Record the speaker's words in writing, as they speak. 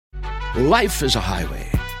Life is a highway,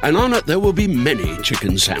 and on it there will be many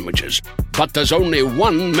chicken sandwiches. But there's only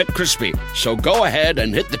one McCrispy. So go ahead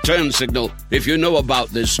and hit the turn signal if you know about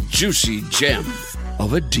this juicy gem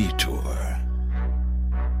of a detour.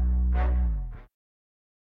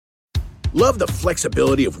 Love the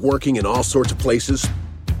flexibility of working in all sorts of places?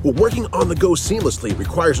 Well, working on the go seamlessly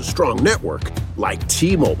requires a strong network like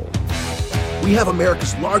T-Mobile. We have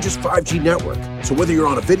America's largest 5G network, so whether you're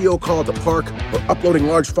on a video call at the park or uploading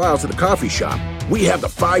large files at the coffee shop, we have the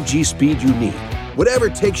 5G speed you need. Whatever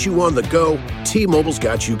takes you on the go, T-Mobile's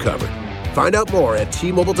got you covered. Find out more at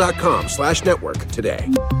T-Mobile.com/network today.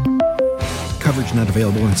 Coverage not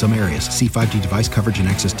available in some areas. See 5G device coverage and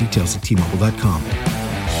access details at T-Mobile.com.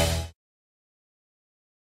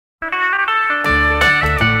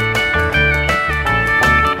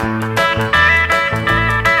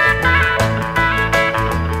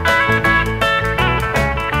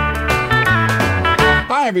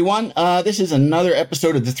 Hi, everyone. This is another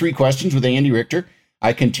episode of The Three Questions with Andy Richter.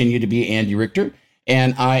 I continue to be Andy Richter,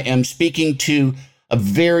 and I am speaking to a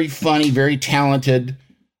very funny, very talented,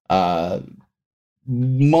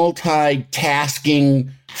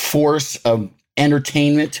 multitasking force of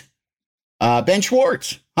entertainment, Ben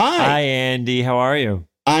Schwartz. Hi, Andy. How are you?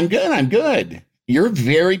 I'm good. You're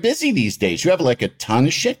very busy these days. You have like a ton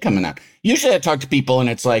of shit coming out. Usually I talk to people and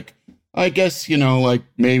it's like, I guess, like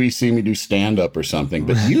maybe see me do stand-up or something,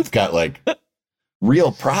 but you've got like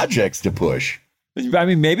real projects to push. I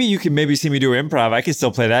mean, maybe you can see me do improv. I can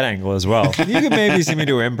still play that angle as well. You can maybe see me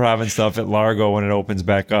do improv and stuff at Largo when it opens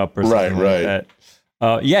back up or something like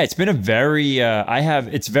that. Yeah, it's been a very,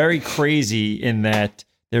 it's very crazy in that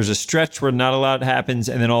there's a stretch where not a lot happens.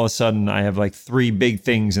 And then all of a sudden I have like 3 big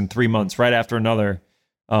things in 3 months right after another.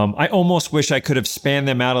 I almost wish I could have spanned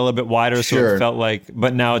them out a little bit wider. So it felt like,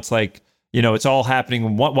 but now it's like, it's all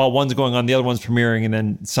happening while one's going on, the other one's premiering, and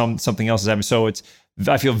then something else is happening. So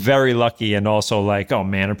I feel very lucky, and also like, oh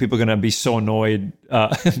man, are people going to be so annoyed?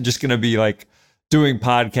 I'm just going to be like doing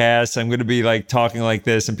podcasts. I'm going to be like talking like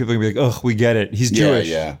this, and people are going to be like, oh, we get it. He's Jewish.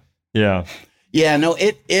 Yeah. No,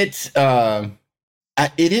 it is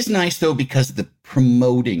nice though, because the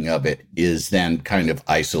promoting of it is then kind of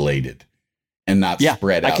isolated and not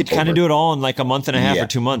spread out. I could kind of do it all in like a month and a half or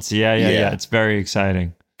 2 months. Yeah. It's very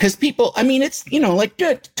exciting. Because people, I mean, it's, like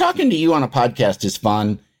talking to you on a podcast is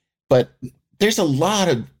fun, but there's a lot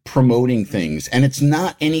of promoting things, and it's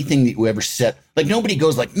not anything that you ever set. Like nobody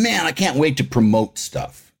goes like, man, I can't wait to promote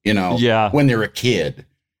stuff, when they're a kid.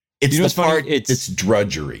 It's the part, it's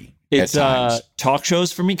drudgery. It's talk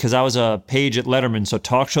shows for me, because I was a page at Letterman. So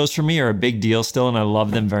talk shows for me are a big deal still, and I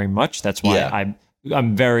love them very much. That's why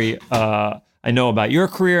I'm very, I know about your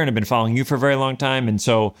career, and I've been following you for a very long time. And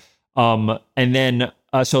so,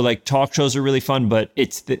 so like talk shows are really fun, but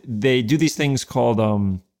they do these things called,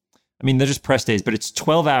 they're just press days, but it's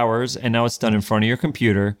 12 hours, and now it's done in front of your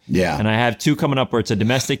computer. Yeah. And I have 2 coming up where it's a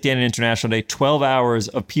domestic day and an international day, 12 hours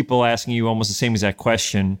of people asking you almost the same exact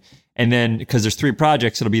question. And then, because there's 3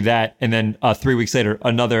 projects, it'll be that. And then 3 weeks later,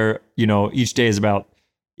 another, each day is about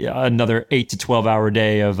another 8 to 12 hour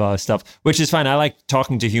day of stuff, which is fine. I like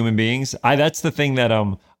talking to human beings. That's the thing that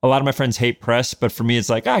a lot of my friends hate press, but for me, it's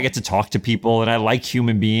like, I get to talk to people, and I like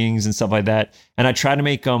human beings and stuff like that. And I try to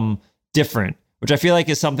make them different, which I feel like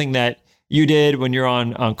is something that you did when you're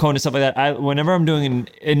on Conan and stuff like that. Whenever I'm doing an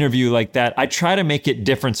interview like that, I try to make it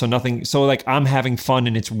different. So like I'm having fun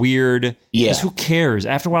and it's weird. Yeah. Because who cares?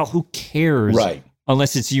 After a while, who cares? Right.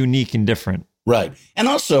 Unless it's unique and different. Right. And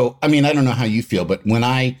also, I don't know how you feel, but when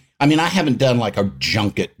I haven't done like a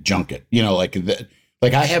junket, like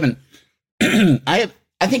I haven't, I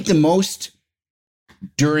think the most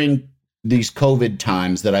during these COVID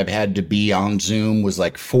times that I've had to be on Zoom was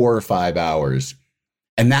like 4 or 5 hours.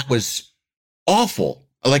 And that was awful.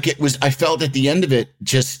 Like I felt at the end of it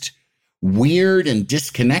just weird and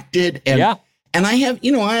disconnected. And and I have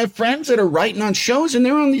friends that are writing on shows, and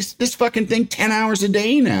they're on this fucking thing 10 hours a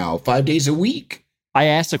day now, 5 days a week. I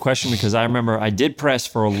asked a question because I remember I did press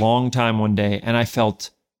for a long time one day, and I felt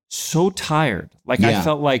so tired. Like I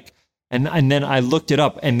felt like, and then I looked it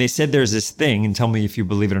up, and they said there's this thing, and tell me if you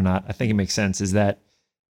believe it or not. I think it makes sense, is that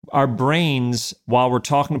our brains, while we're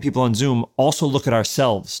talking to people on Zoom, also look at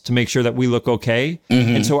ourselves to make sure that we look okay.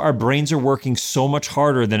 Mm-hmm. And so our brains are working so much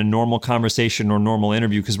harder than a normal conversation or normal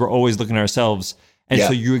interview, because we're always looking at ourselves. And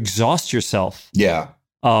so you exhaust yourself. Yeah.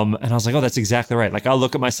 And I was like, oh, that's exactly right. Like I'll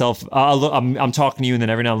look at myself, I'm talking to you, and then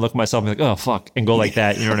every now and then look at myself and be like, oh fuck, and go like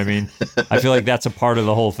that. You know what I mean? I feel like that's a part of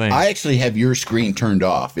the whole thing. I actually have your screen turned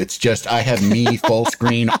off. It's just I have me full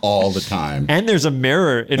screen all the time. And there's a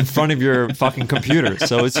mirror in front of your fucking computer,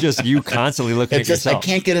 so it's just you constantly looking at yourself. I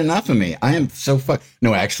can't get enough of me. I am so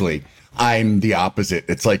No, actually, I'm the opposite.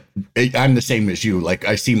 It's like I'm the same as you. Like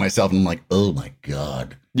I see myself and I'm like, oh my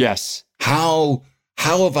God. Yes. How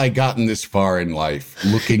have I gotten this far in life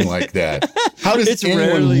looking like that? How does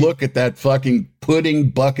anyone look at that fucking pudding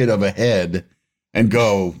bucket of a head and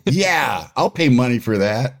go, yeah, I'll pay money for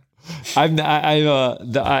that?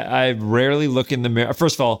 I rarely look in the mirror.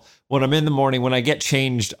 First of all, when I'm in the morning, when I get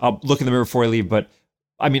changed, I'll look in the mirror before I leave. But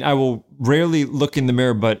I mean, I will rarely look in the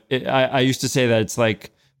mirror. But I used to say that it's like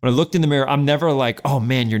when I looked in the mirror, I'm never like, oh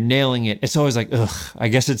man, you're nailing it. It's always like, ugh, I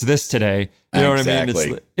guess it's this today. You know what I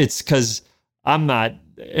mean? It's because I'm not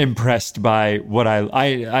impressed by what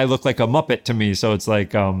I look like a Muppet to me. So it's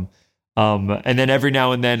like, and then every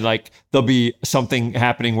now and then, like there'll be something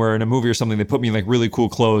happening where in a movie or something, they put me in like really cool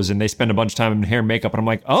clothes and they spend a bunch of time in hair and makeup. And I'm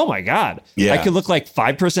like, oh my God, I could look like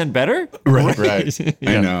 5% better. Right.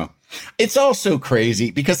 Yeah. I know. It's also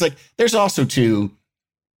crazy because like, there's also too,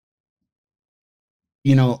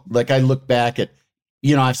 you know, like I look back at,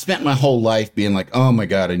 you know, I've spent my whole life being like, oh my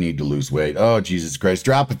God, I need to lose weight. Oh, Jesus Christ,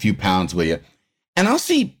 drop a few pounds, will you? And I'll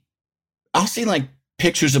see like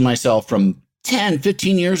pictures of myself from 10,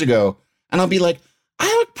 15 years ago. And I'll be like, I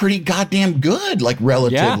look pretty goddamn good, like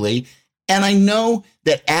relatively. Yeah. And I know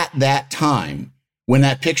that at that time, when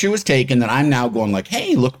that picture was taken, that I'm now going like,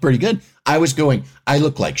 hey, look pretty good. I was going, I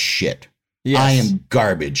look like shit. Yes. I am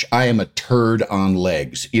garbage. I am a turd on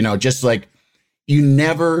legs. You know, just like you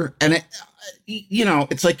never, and it, you know,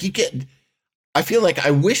 it's like I feel like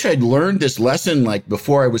I wish I'd learned this lesson like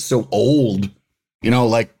before I was so old. You know,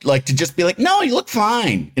 like to just be like, no, you look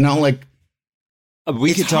fine. You know, like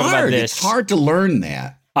we could talk about this. It's hard to learn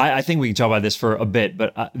that. I think we can talk about this for a bit,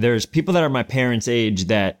 but there's people that are my parents' age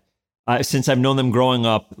that since I've known them growing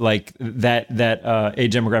up, like that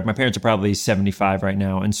age demographic, my parents are probably 75 right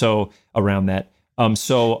now. And so around that,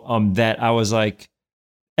 that I was like,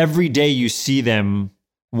 every day you see them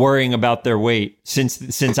worrying about their weight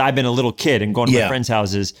since I've been a little kid and going to my friends'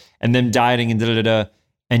 houses and them dieting and da-da-da-da.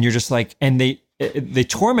 And you're just like, and they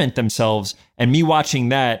torment themselves, and me watching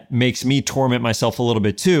that makes me torment myself a little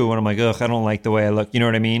bit too. And I'm like, ugh, I don't like the way I look. You know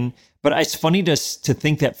what I mean? But it's funny to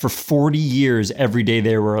think that for 40 years, every day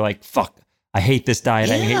they were like, fuck, I hate this diet.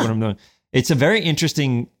 Yeah. I hate what I'm doing. It's a very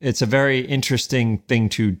interesting thing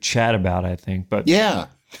to chat about, I think. But yeah,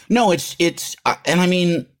 no, it's, and I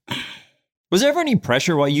mean, was there ever any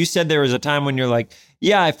pressure? Well, you said there was a time when you're like,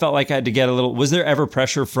 yeah, I felt like I had to get a little, was there ever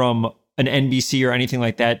pressure from an NBC or anything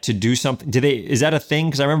like that to do something? Is that a thing?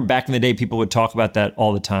 Because I remember back in the day, people would talk about that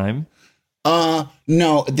all the time.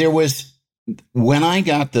 No, there was, when I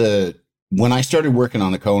started working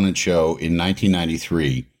on the Conan show in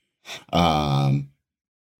 1993, I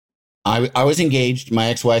was engaged. My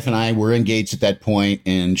ex-wife and I were engaged at that point,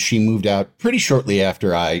 and she moved out pretty shortly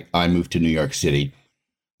after I moved to New York City.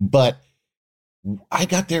 But I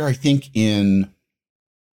got there, I think, in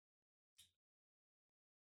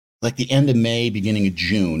like the end of May, beginning of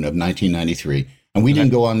June of 1993. And we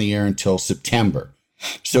didn't go on the air until September.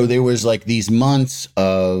 So there was like these months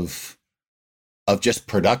of just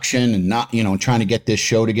production and not, you know, trying to get this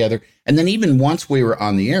show together. And then even once we were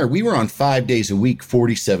on the air, we were on 5 days a week,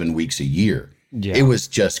 47 weeks a year. Yeah. It was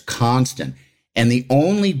just constant. And the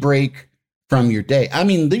only break from your day, I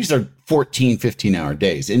mean, these are 14, 15-hour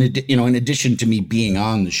days, in addition to me being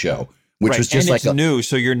on the show, which was just like new.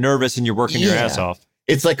 So you're nervous and you're working your ass off.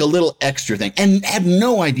 It's like a little extra thing, and have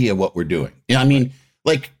no idea what we're doing. You know, I mean,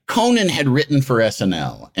 like Conan had written for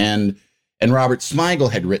SNL, and Robert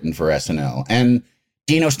Smigel had written for SNL, and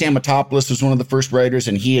Dino Stamatopoulos was one of the first writers,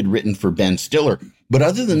 and he had written for Ben Stiller. But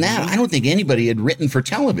other than that, I don't think anybody had written for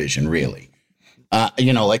television, really.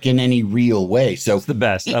 You know, like in any real way. So it's the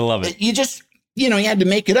best. I love it. You just, you know, you had to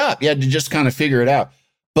make it up. You had to just kind of figure it out.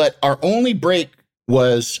 But our only break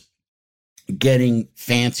was getting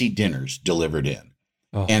fancy dinners delivered in.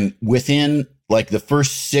 Oh. And within like the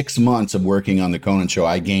first 6 months of working on the Conan show,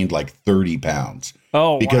 I gained like 30 pounds.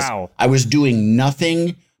 Oh, because wow. I was doing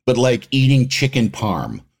nothing but like eating chicken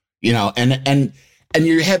parm, you know, and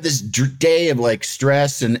you have this day of like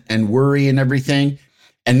stress and worry and everything.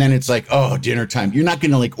 And then it's like, oh, dinner time. You're not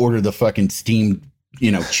going to like order the fucking steamed,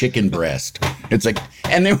 you know, chicken breast. It's like,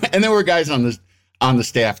 and there were guys on the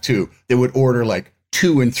staff too that would order like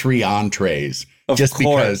 2 and 3 entrees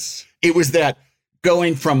because it was that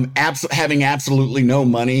going from having absolutely no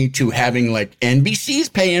money to having like NBC's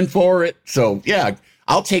paying for it. So yeah,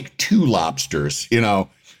 I'll take 2 lobsters, you know.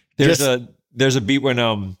 There's a beat when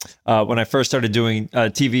I first started doing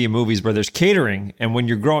TV and movies where there's catering, and when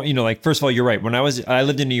you're growing, you know, like, first of all, you're right. When I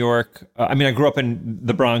lived in New York. I grew up in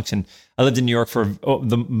the Bronx, and I lived in New York for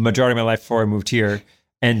the majority of my life before I moved here,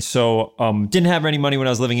 and so didn't have any money when I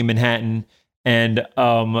was living in Manhattan. And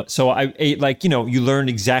so I ate, like, you know, you learn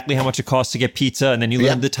exactly how much it costs to get pizza, and then you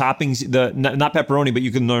learn the toppings, not pepperoni, but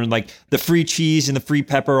you can learn like the free cheese and the free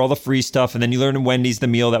pepper, all the free stuff. And then you learn in Wendy's, the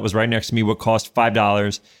meal that was right next to me would cost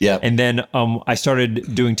 $5. Yeah. And then I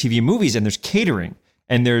started doing TV and movies, and there's catering,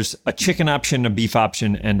 and there's a chicken option, a beef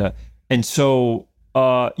option, and so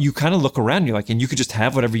you kind of look around, and you're like, and you could just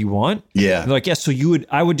have whatever you want. Yeah. And like, yeah. So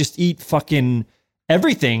I would just eat fucking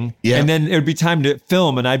everything, and then it would be time to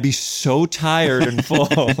film, and I'd be so tired and full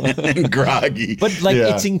and groggy. But like,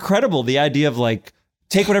 it's incredible. The idea of like,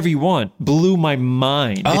 take whatever you want blew my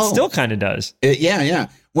mind. It still kind of does. Yeah.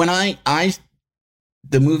 When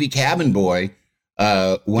the movie Cabin Boy,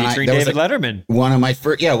 featuring David Letterman, one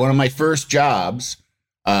of my first jobs,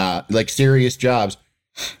 like serious jobs.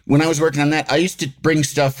 When I was working on that, I used to bring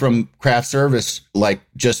stuff from craft service, like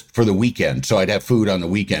just for the weekend. So I'd have food on the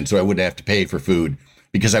weekend, so I wouldn't have to pay for food,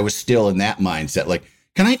 because I was still in that mindset. Like,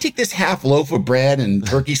 can I take this half loaf of bread and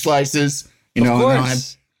turkey slices? You know,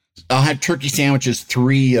 and I'll have turkey sandwiches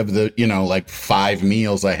 3 of the, you know, like 5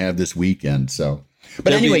 meals I have this weekend. So,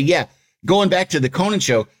 but anyway, going back to the Conan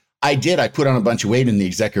show, I put on a bunch of weight, and the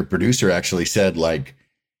executive producer actually said, like,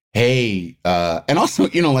 hey, and also,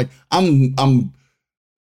 you know, like, I'm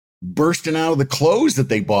bursting out of the clothes that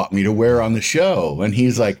they bought me to wear on the show. And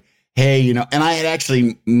he's like, hey, you know, and I had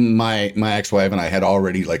actually, my ex-wife and I had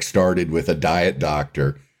already like started with a diet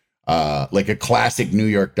doctor, like a classic New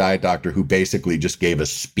York diet doctor who basically just gave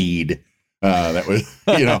us speed. That was,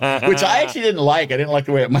 you know, which I actually didn't like. I didn't like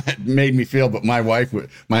the way it made me feel, but my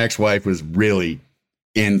ex-wife was really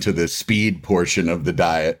into the speed portion of the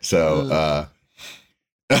diet. So,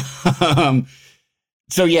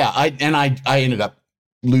 so yeah, I ended up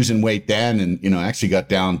losing weight then, and, you know, actually got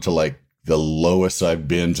down to like the lowest I've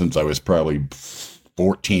been since I was probably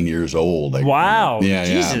 14 years old. Wow. Yeah.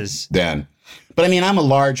 Jesus. Then, but I mean, I'm a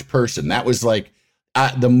large person. That was like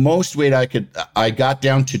the most weight I got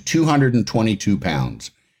down to 222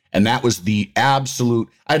 pounds. And that was the absolute,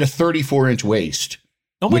 I had a 34-inch waist.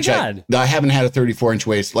 Oh my God. I haven't had a 34-inch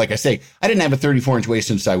waist. Like I say, I didn't have a 34-inch waist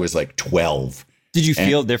since I was like 12. Did you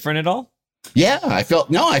feel different at all? Yeah, I felt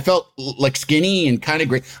like skinny and kind of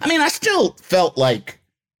great. I mean, I still felt like,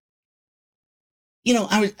 you know,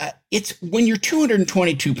 it's when you're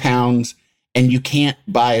 222 pounds and you can't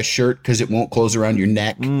buy a shirt because it won't close around your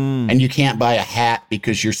neck, and you can't buy a hat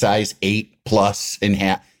because you're size 8+ in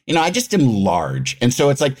hat. You know, I just am large. And so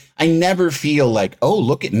it's like, I never feel like, oh,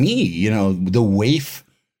 look at me, you know, the waif.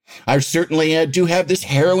 I certainly do have this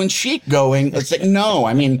heroin chic going. It's like, no,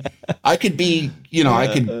 I mean, I could be, you know, I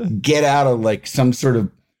could get out of like some sort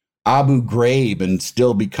of Abu Ghraib and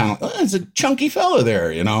still be kind of, oh, there's a chunky fella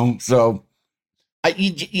there, you know? So I've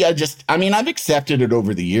accepted it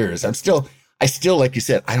over the years. I still, like you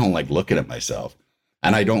said, I don't like looking at myself,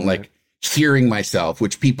 and I don't like hearing myself,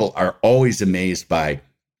 which people are always amazed by.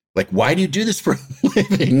 Like, why do you do this for a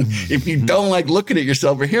living if you don't like looking at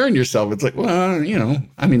yourself or hearing yourself? It's like, well, you know,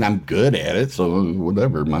 I mean, I'm good at it, so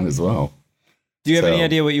whatever, might as well. Do you have any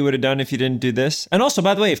idea what you would have done if you didn't do this? And also,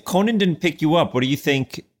 by the way, if Conan didn't pick you up, what do you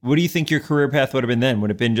think your career path would have been then?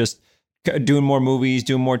 Would it have been just doing more movies,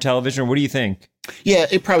 doing more television? Or what do you think? Yeah,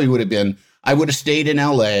 it probably would have been. I would have stayed in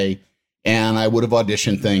LA, and I would have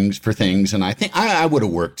auditioned for things. And I think I would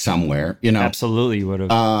have worked somewhere, you know. Absolutely, you would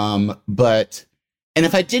have. And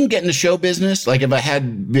if I didn't get into show business, like if I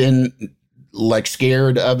had been like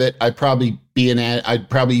scared of it, I'd probably be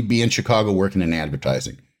in Chicago working in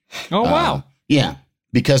advertising. Oh, wow. Yeah.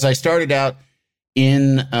 Because I started out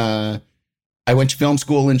I went to film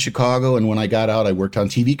school in Chicago. And when I got out, I worked on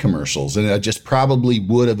TV commercials, and I just probably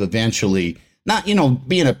would have eventually not, you know,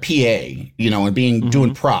 being a PA, you know, and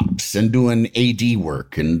doing props and doing AD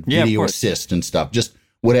work and video assist and stuff, just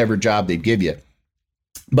whatever job they'd give you.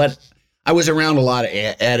 But I was around a lot of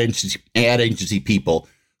ad agency people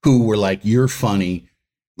who were like, you're funny.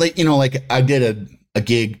 Like, you know, like I did a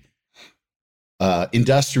gig,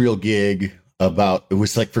 industrial gig it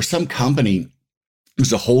was like for some company, it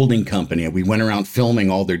was a holding company. And we went around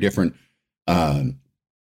filming all their different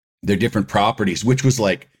properties, which was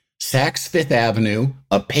like Saks Fifth Avenue,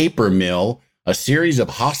 a paper mill, a series of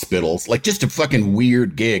hospitals, like just a fucking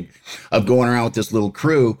weird gig of going around with this little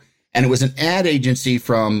crew. And it was an ad agency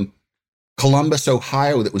from Columbus,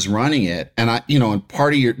 Ohio that was running it. And and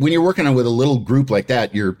part of when you're working with a little group like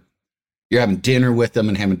that, you're you're having dinner with them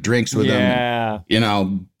and having drinks with them, you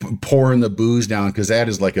know, pouring the booze down, because that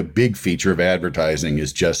is like a big feature of advertising,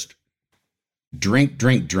 is just drink,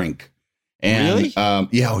 drink, drink. And really?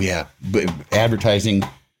 Yeah. But advertising,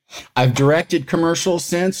 I've directed commercials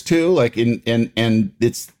since too, like and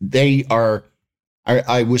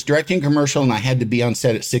I was directing a commercial and I had to be on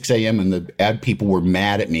set at 6 a.m. and the ad people were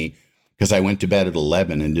mad at me because I went to bed at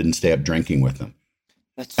 11 and didn't stay up drinking with them.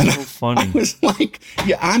 That's so funny. I was like,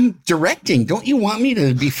 yeah, I'm directing. Don't you want me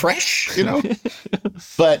to be fresh? You know?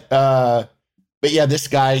 But yeah, this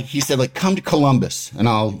guy, he said, like, come to Columbus and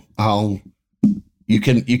I'll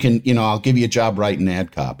give you a job writing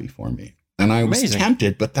ad copy for me. And I was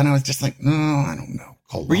tempted, but then I was just like, no, I don't know.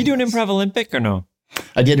 Columbus. Were you doing Improv Olympic or no?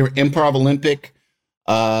 I did Improv Olympic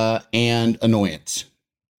and Annoyance.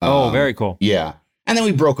 Very cool. Yeah. And then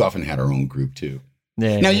we broke off and had our own group too.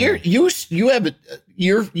 Yeah, now you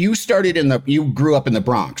grew up in the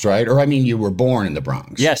Bronx, right? Or I mean, you were born in the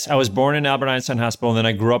Bronx. Yes, I was born in Albert Einstein Hospital, and then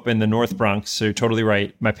I grew up in the North Bronx. So you're totally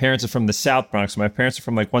right. My parents are from the South Bronx. My parents are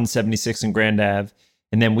from like 176 and Grand Ave,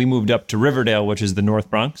 and then we moved up to Riverdale, which is the North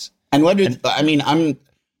Bronx. And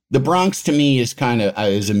the Bronx to me is kind of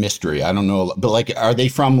is a mystery. I don't know, but like, are they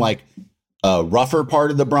from like a rougher part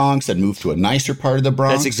of the Bronx and moved to a nicer part of the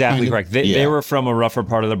Bronx? That's exactly correct. They were from a rougher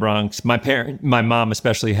part of the Bronx. My mom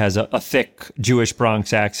especially has a thick Jewish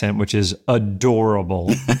Bronx accent, which is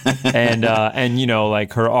adorable. and you know,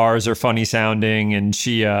 like her R's are funny sounding, and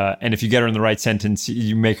she and if you get her in the right sentence,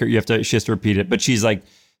 she has to repeat it. But she's like,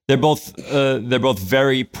 they're both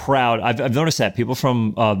very proud. I've noticed that people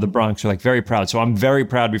from the Bronx are like very proud. So I'm very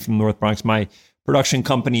proud to be from the North Bronx. My production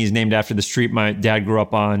company is named after the street my dad grew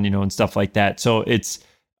up on, you know, and stuff like that. So it's,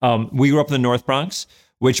 we grew up in the North Bronx,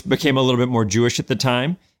 which became a little bit more Jewish at the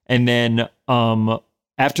time. And then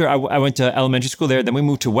after I went to elementary school there, then we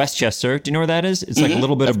moved to Westchester. Do you know where that is? It's like a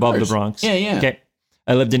little bit above the Bronx. Yeah. Okay.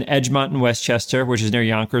 I lived in Edgemont and Westchester, which is near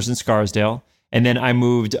Yonkers and Scarsdale. And then I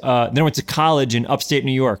moved, then I went to college in upstate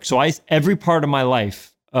New York. So every part of my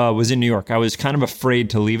life was in New York. I was kind of afraid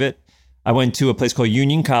to leave it. I went to a place called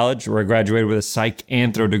Union College, where I graduated with a psych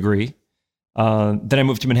anthro degree. Then I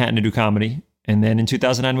moved to Manhattan to do comedy. And then in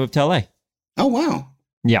 2009, I moved to LA. Oh, wow.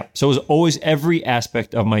 Yeah. So it was always, every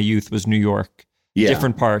aspect of my youth was New York,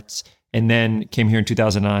 different parts. And then came here in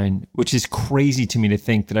 2009, which is crazy to me to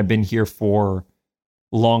think that I've been here for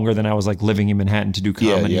longer than I was like living in Manhattan to do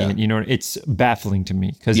comedy. And, you know, it's baffling to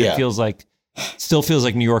me because it still feels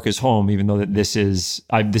like New York is home, even though that this is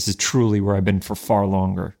truly where I've been for far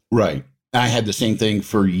longer. Right. I had the same thing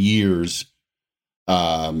for years.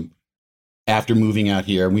 After moving out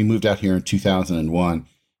here, we moved out here in 2001,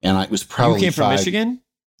 and I was probably You came from Michigan?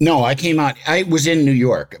 No, I came out. I was in New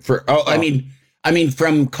York for. I mean,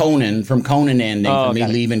 from Conan ending for me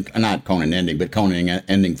leaving. Not Conan ending, but Conan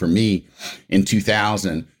ending for me in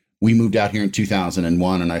 2000. We moved out here in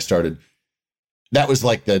 2001, and I started. That was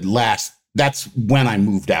like the last. That's when I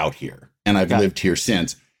moved out here, and I've lived here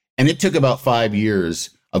since. And it took about 5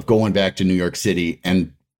 years of going back to New York City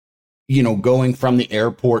and, you know, going from the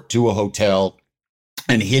airport to a hotel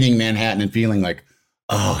and hitting Manhattan and feeling like,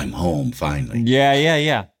 oh, I'm home finally.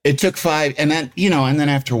 Yeah. It took 5. And then, you know, and then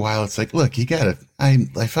after a while, it's like, look, I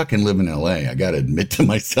fucking live in LA. I got to admit to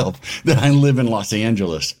myself that I live in Los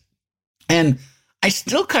Angeles. And I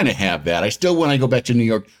still kind of have that. I still, when I go back to New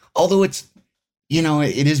York, although it's, you know,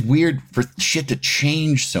 it is weird for shit to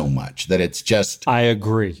change so much that it's just. I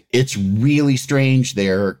agree. It's really strange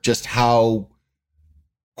there, just how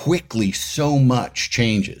quickly so much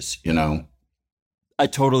changes, you know? I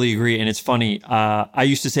totally agree. And it's funny. I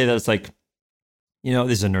used to say that it's like, you know,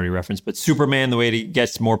 this is a nerdy reference, but Superman, the way he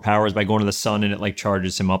gets more powers by going to the sun and it like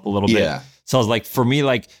charges him up a little bit. So I was like, for me,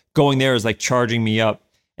 like going there is like charging me up.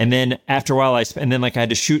 And then after a while, I had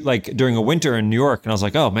to shoot like during a winter in New York. And I was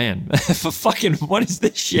like, oh man, fucking, what is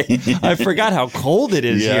this shit? I forgot how cold it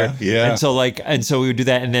is here. Yeah. And so we would do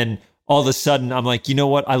that. And then all of a sudden I'm like, you know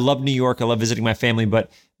what? I love New York. I love visiting my family. But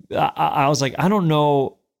I was like, I don't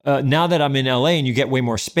know. Now that I'm in LA and you get way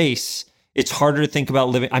more space, it's harder to think about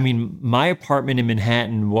living. I mean, my apartment in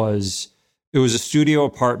Manhattan was a studio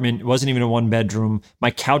apartment. It wasn't even a 1-bedroom. My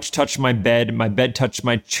couch touched my bed touched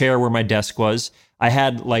my chair where my desk was. I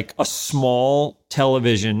had like a small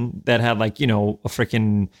television that had like, you know, a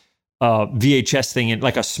freaking VHS thing in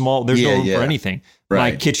like a small, there's no room for anything.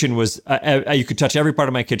 Right. My kitchen was, you could touch every part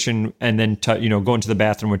of my kitchen and then, go into the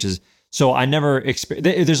bathroom, which is, so I never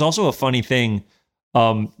experienced. There's also a funny thing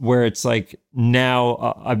where it's like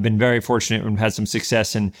now I've been very fortunate and had some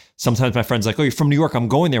success. And sometimes my friends are like, oh, you're from New York. I'm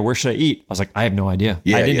going there. Where should I eat? I was like, I have no idea.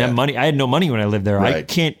 I didn't have money. I had no money when I lived there. Right. I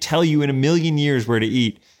can't tell you in a million years where to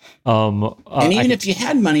eat. And even if you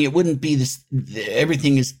had money, it wouldn't be this.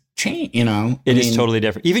 Everything is changed. You know, it is totally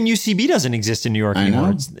different. Even UCB doesn't exist in New York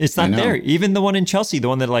anymore. It's not there. Even the one in Chelsea, the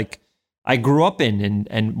one that like I grew up in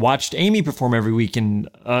and watched Amy perform every week, and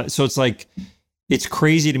so it's like it's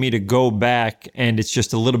crazy to me to go back, and it's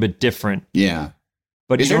just a little bit different. Yeah,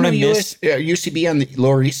 but is there no UCB on the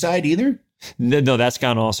Lower East Side either? No, that's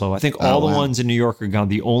gone also. I think all the ones in New York are gone.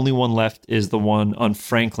 The only one left is the one on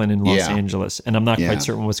Franklin in Los Angeles. And I'm not quite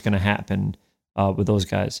certain what's going to happen with those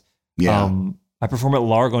guys. Yeah. I perform at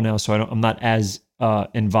Largo now, so I'm not as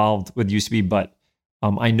involved with UCB, but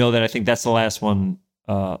I know that I think that's the last one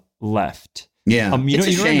left. Yeah. It's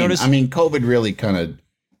a shame. I mean, COVID really kind of...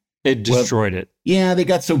 It destroyed it. Yeah, they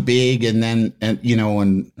got so big and then, I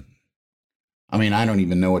mean, I don't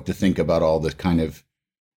even know what to think about all the kind of...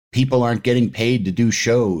 People aren't getting paid to do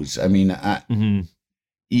shows. I mean, I don't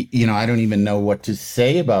even know what to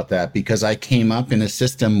say about that because I came up in a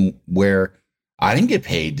system where I didn't get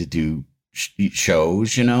paid to do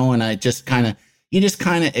shows, and I just kind of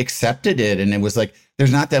accepted it. And it was like,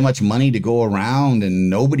 there's not that much money to go around and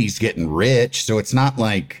nobody's getting rich. So it's not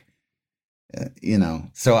like, so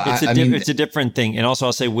it's a different thing. And also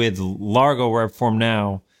I'll say with Largo where I perform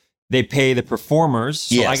now, they pay the performers.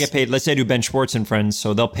 So I get paid, let's say I do Ben Schwartz and Friends,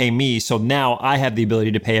 so they'll pay me. So now I have the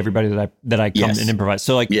ability to pay everybody that I come and improvise.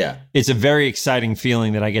 So it's a very exciting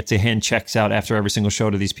feeling that I get to hand checks out after every single show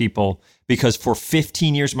to these people because for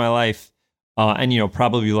 15 years of my life, and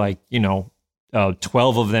probably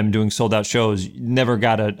 12 of them doing sold out shows, never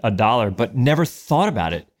got a dollar, but never thought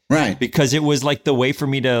about it. Right. Because it was like the way for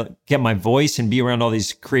me to get my voice and be around all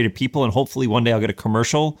these creative people. And hopefully one day I'll get a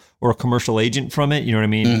commercial or a commercial agent from it. You know what I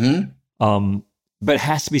mean? Mm-hmm. But it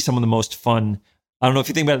has to be some of the most fun. I don't know if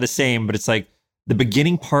you think about it the same, but it's like the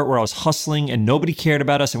beginning part where I was hustling and nobody cared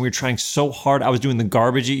about us and we were trying so hard. I was doing the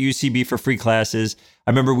garbage at UCB for free classes.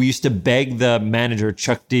 I remember we used to beg the manager,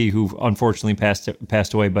 Chuck D, who unfortunately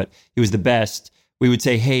passed away, but he was the best. We would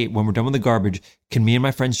say, hey, when we're done with the garbage, can me and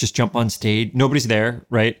my friends just jump on stage? Nobody's there,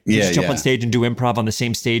 right? Just jump on stage and do improv on the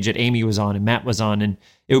same stage that Amy was on and Matt was on. And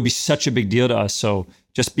it would be such a big deal to us. So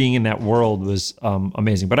just being in that world was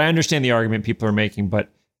amazing. But I understand the argument people are making. But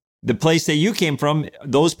the place that you came from,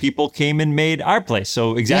 those people came and made our place.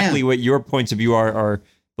 So exactly what your points of view are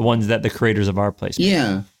the ones that the creators of our place made.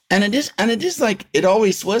 Yeah. And it is like, it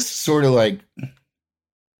always was sort of like...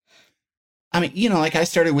 I mean, like I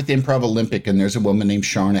started with Improv Olympic and there's a woman named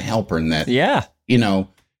Sharna Halpern that,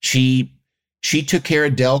 she took care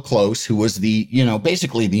of Del Close, who was the,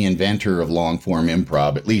 basically the inventor of long form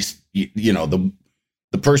improv, at least, the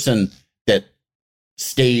person that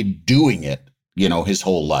stayed doing it, his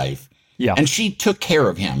whole life. Yeah. And she took care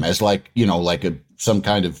of him as like, some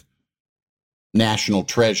kind of national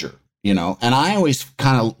treasure, and I always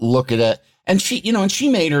kind of look at it and she, and she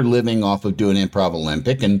made her living off of doing Improv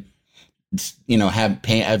Olympic and,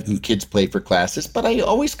 having kids play for classes. But I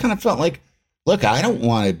always kind of felt like, look, I don't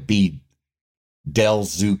want to be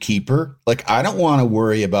Dell's zookeeper. Like, I don't want to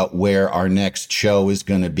worry about where our next show is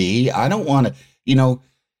going to be. I don't want to,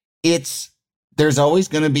 there's always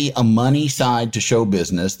going to be a money side to show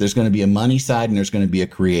business. There's going to be a money side and there's going to be a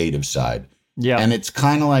creative side. Yeah. And it's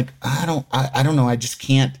kind of like, I don't know. I just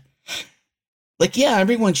can't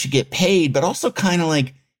everyone should get paid, but also kind of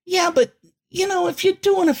like, but if you're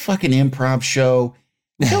doing a fucking improv show,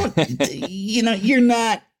 you're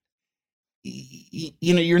not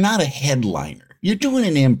a headliner. You're doing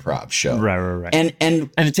an improv show. Right. And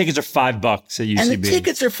the tickets are $5 at UCB. And the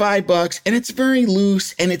tickets are $5 and it's very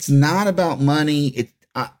loose and it's not about money. It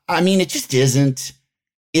just isn't.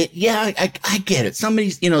 I get it.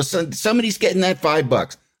 Somebody's getting that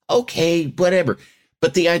 $5. Okay, whatever.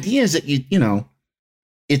 But the idea is that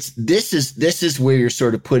this is where you're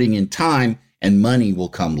sort of putting in time and money will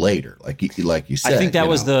come later, like you said. I think that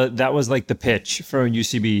was like the pitch for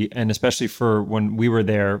UCB, and especially for when we were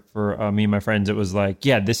there for me and my friends, it was like,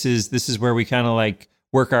 this is where we kind of like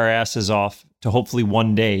work our asses off to hopefully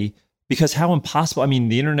one day, because how impossible. I mean,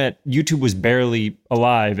 the internet, YouTube was barely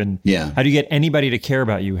alive, and how do you get anybody to care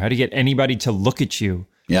about you? How do you get anybody to look at you?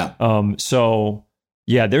 Yeah.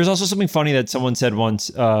 There's also something funny that someone said once.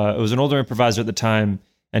 It was an older improviser at the time.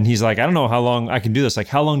 And he's like, I don't know how long I can do this. Like,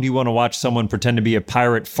 how long do you want to watch someone pretend to be a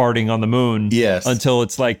pirate farting on the moon? Yes. Until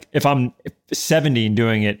it's like, if I'm 70 and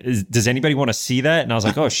doing it, does anybody want to see that? And I was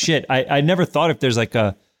like, oh shit. I never thought if there's like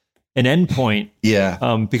an end point.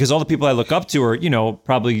 Yeah. Because all the people I look up to are,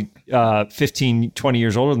 probably 15, 20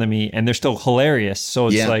 years older than me, and they're still hilarious. So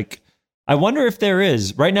it's like, I wonder if there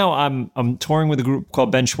is. Right now, I'm touring with a group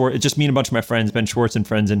called Ben Schwartz. It's just me and a bunch of my friends, Ben Schwartz and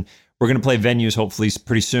friends, and we're going to play venues hopefully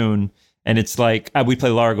pretty soon. And it's like, we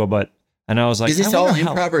play Largo, but And I was like, is this all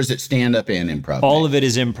improv or is it stand up and improv? All of it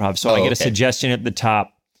is improv. So I get a suggestion at the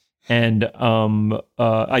top, and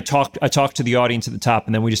I talk to the audience at the top,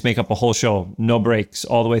 and then we just make up a whole show, no breaks,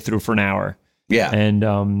 all the way through for an hour. Yeah,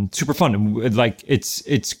 and super fun. Like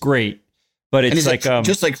it's great, but it's like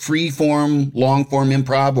just like free form, long form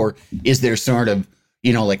improv, or is there sort of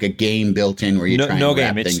like a game built in where you try and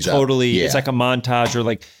wrap things up? It's totally it's like a montage, or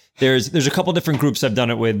like. There's a couple different groups I've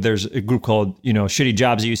done it with. There's a group called, Shitty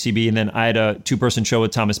Jobs at UCB. And then I had a 2-person show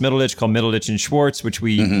with Thomas Middleditch called Middleditch and Schwartz, which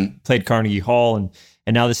we played Carnegie Hall. And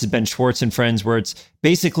now this is Ben Schwartz and Friends, where it's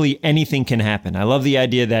basically anything can happen. I love the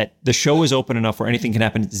idea that the show is open enough where anything can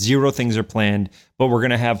happen. 0 things are planned, but we're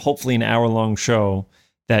going to have hopefully an hour-long show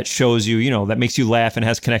that shows you, that makes you laugh and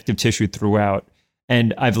has connective tissue throughout.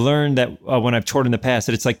 And I've learned that when I've toured in the past,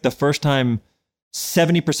 that it's like the first time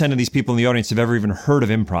 70% of these people in the audience have ever even heard of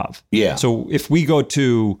improv. Yeah. So if we go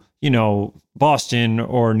to, Boston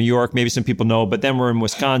or New York, maybe some people know, but then we're in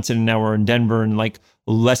Wisconsin and now we're in Denver, and like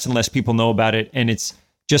less and less people know about it. And it's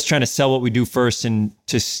just trying to sell what we do first, and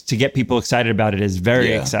to get people excited about it is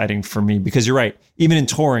very exciting for me, because you're right. Even in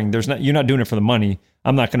touring, you're not doing it for the money.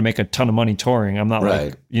 I'm not going to make a ton of money touring. I'm not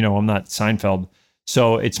I'm not Seinfeld.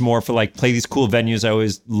 So it's more for like play these cool venues I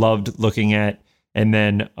always loved looking at. And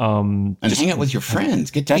then and just hang out with your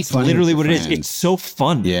friends. That's literally what it is. It's so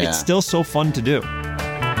fun. Yeah. It's still so fun to do.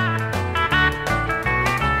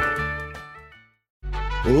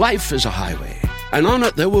 Life is a highway, and on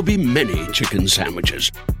it there will be many chicken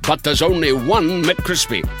sandwiches. But there's only one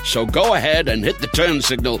McCrispy. So go ahead and hit the turn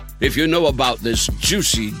signal if you know about this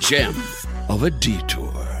juicy gem of a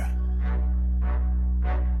detour.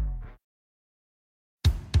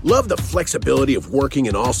 Love the flexibility of working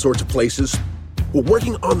in all sorts of places? Well,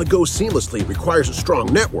 working on the go seamlessly requires a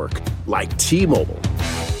strong network like T-Mobile.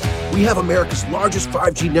 We have America's largest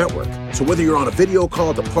 5G network, so whether you're on a video call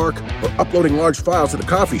at the park or uploading large files at the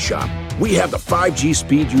coffee shop, we have the 5G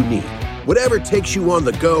speed you need. Whatever takes you on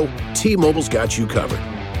the go, T-Mobile's got you covered.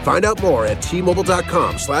 Find out more at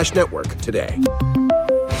T-Mobile.com/network today.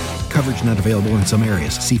 Coverage not available in some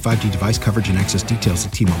areas. See 5G device coverage and access details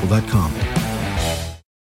at T-Mobile.com.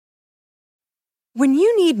 When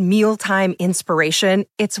you need mealtime inspiration,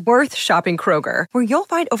 it's worth shopping Kroger, where you'll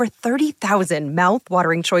find over 30,000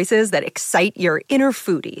 mouth-watering choices that excite your inner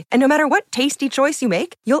foodie. And no matter what tasty choice you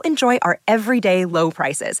make, you'll enjoy our everyday low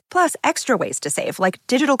prices, plus extra ways to save, like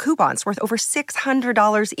digital coupons worth over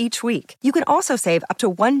 $600 each week. You can also save up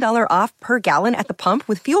to $1 off per gallon at the pump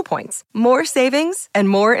with fuel points. More savings and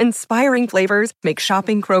more inspiring flavors make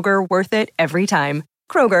shopping Kroger worth it every time.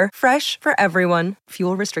 Kroger, fresh for everyone.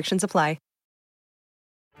 Fuel restrictions apply.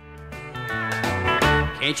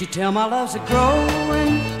 Can't you tell my love's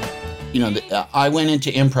a-growing? I went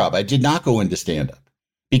into improv. I did not go into stand-up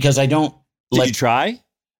because I don't Did you try?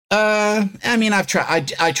 I've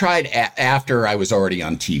tried. I tried after I was already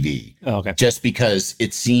on TV. Oh, okay. Just because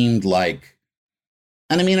it seemed like,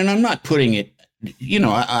 and I'm not putting it,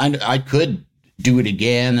 I could do it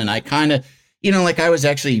again. And I kind of, I was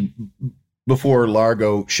actually, before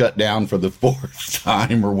Largo shut down for the 4th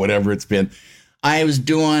time or whatever it's been, I was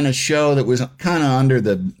doing a show that was kind of under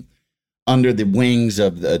the wings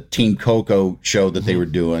of the Team Coco show that they were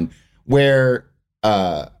doing, where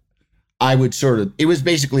I would it was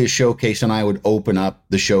basically a showcase, and I would open up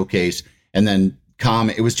the showcase, and then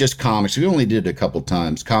it was just comics. We only did it a couple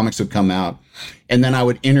times. Comics would come out, and then I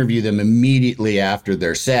would interview them immediately after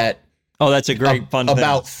their set. Oh, that's a great fun thing.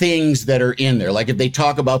 About things that are in there. Like if they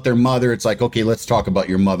talk about their mother, it's like, okay, let's talk about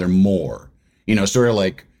your mother more. Sort of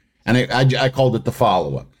like. And I called it the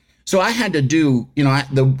follow-up. So I had to do,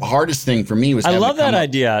 the hardest thing for me was... I love that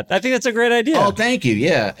idea. I think that's a great idea. Oh, thank you.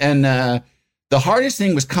 Yeah. And the hardest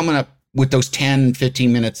thing was coming up with those 10,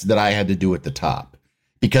 15 minutes that I had to do at the top.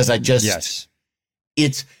 Because I just... Yes.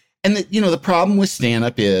 The problem with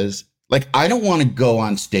stand-up is, like, I don't want to go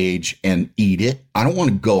on stage and eat it. I don't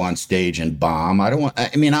want to go on stage and bomb.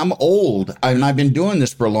 I'm old. I've been doing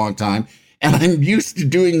this for a long time. And I'm used to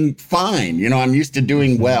doing fine. I'm used to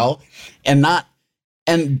doing well and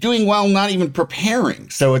doing well, not even preparing.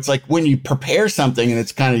 So it's like when you prepare something and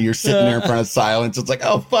it's kind of, you're sitting there in front of silence. It's like,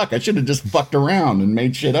 oh, fuck, I should have just fucked around and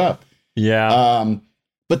made shit up. Yeah.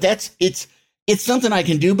 But it's something I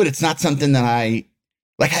can do, but it's not something that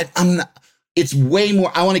I'm not, it's way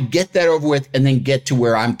more. I want to get that over with and then get to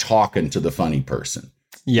where I'm talking to the funny person.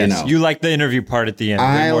 Yes, you like the interview part at the end.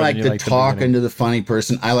 I like the talking to the funny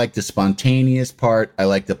person. I like the spontaneous part. I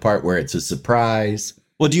like the part where it's a surprise.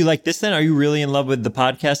 Well, do you like this then? Are you really in love with the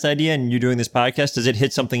podcast idea and you're doing this podcast? Does it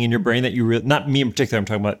hit something in your brain that you really, not me in particular, I'm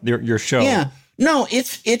talking about your show. Yeah. No,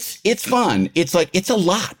 it's fun. It's like, it's a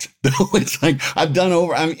lot. It's like I've done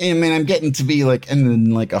over. I'm getting to be like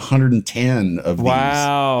in like 110 of these.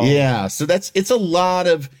 Wow. Yeah. So it's a lot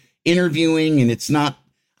of interviewing, and it's not.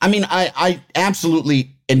 I mean, I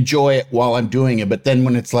absolutely enjoy it while I'm doing it, but then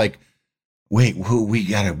when it's like, wait, we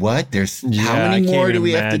got to what? There's how many more do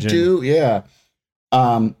we have to do? Yeah.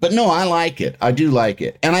 But no, I like it. I do like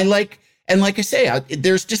it, and like I say,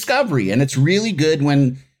 there's discovery, and it's really good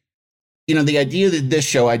when, the idea that this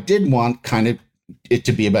show, I did want kind of it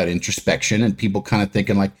to be about introspection and people kind of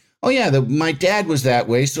thinking like, oh yeah, my dad was that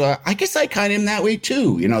way, so I guess I kind of am that way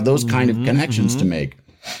too. Those kind of connections to make.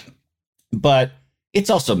 But it's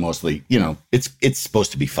also mostly, it's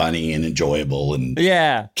supposed to be funny and enjoyable and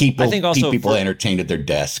keep people entertained at their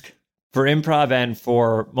desk. For improv and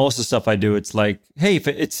for most of the stuff I do, it's like, hey, if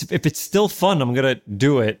it's still fun, I'm gonna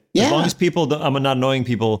do it. Yeah. As long as I'm not annoying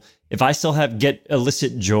people. If I still get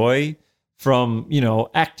illicit joy from,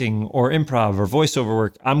 acting or improv or voiceover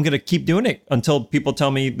work, I'm going to keep doing it until people tell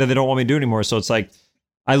me that they don't want me to do it anymore. So it's like,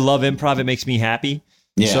 I love improv. It makes me happy.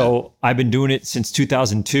 Yeah. So I've been doing it since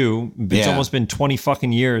 2002. It's almost been 20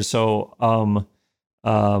 fucking years. So,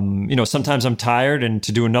 sometimes I'm tired, and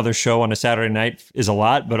to do another show on a Saturday night is a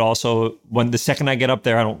lot, but also when the second I get up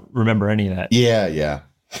there, I don't remember any of that. Yeah. Yeah.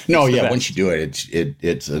 No, yeah. Once you do it,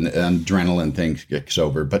 it's an adrenaline thing gets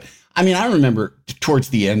over. But I mean, I remember towards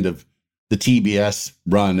the end of the TBS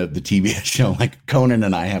run of the TBS show, like Conan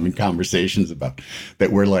and I having conversations about that.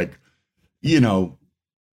 We're like,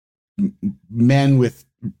 men with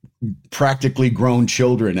practically grown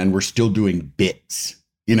children, and we're still doing bits,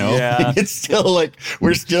 It's still like,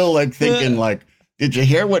 we're still like thinking like, did you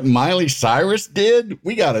hear what Miley Cyrus did?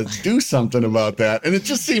 We got to do something about that. And it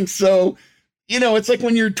just seems so, it's like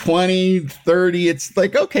when you're 20, 30, it's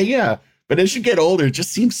like, okay, yeah. But as you get older, it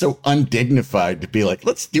just seems so undignified to be like,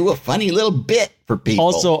 let's do a funny little bit for people.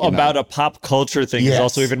 Also, about a pop culture thing is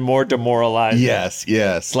also even more demoralizing. Yes.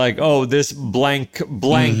 It's like, oh, this blank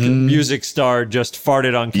music star just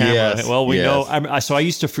farted on camera. Yes, well, we know. So I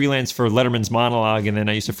used to freelance for Letterman's Monologue, and then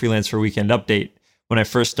I used to freelance for Weekend Update when I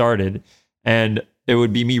first started. And it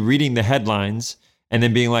would be me reading the headlines and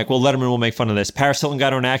then being like, well, Letterman will make fun of this. Paris Hilton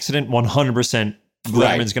got in an accident, 100%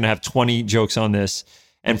 Letterman's going to have 20 jokes on this.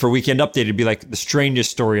 And for Weekend Update, it'd be like the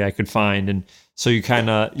strangest story I could find. And so you kind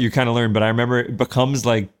of learn. But I remember it becomes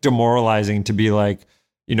like demoralizing to be like,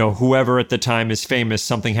 whoever at the time is famous,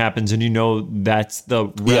 something happens, and that's the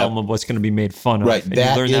realm of what's going to be made fun of. Right. And you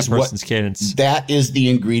learn that person's cadence. That is the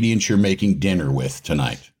ingredients you're making dinner with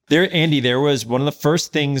tonight. There was one of the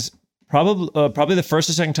first things, probably the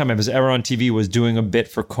first or second time I was ever on TV was doing a bit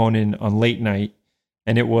for Conan on late night.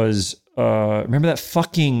 And it was, remember that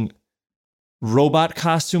fucking robot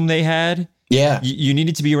costume they had? Yeah. You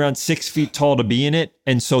needed to be around 6 feet tall to be in it.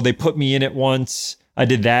 And so they put me in it once. I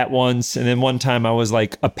did that once. And then one time I was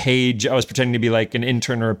like a page. I was pretending to be like an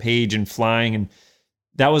intern or a page and flying. And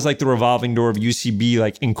that was like the revolving door of UCB,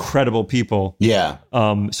 like incredible people. Yeah.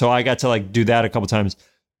 So I got to like do that a couple times.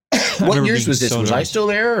 What years was this? Was I still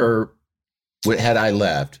there, or had I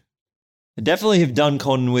left? I definitely have done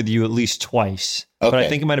Conan with you at least twice. Okay. But I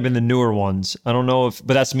think it might have been the newer ones. I don't know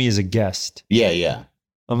but that's me as a guest. Yeah.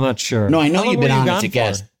 I'm not sure. No, I know you've been on as a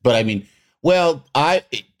guest, but I mean, well,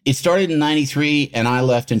 it started in 93 and I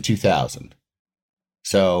left in 2000.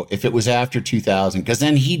 So if it was after 2000, because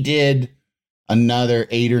then he did another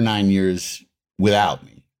 8 or 9 years without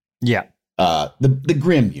me. Yeah. The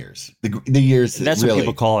grim years, the years that's really, what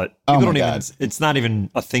people call it. People don't even. It's not even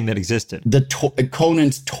a thing that existed.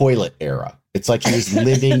 Conan's toilet era. It's like he was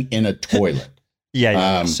living in a toilet.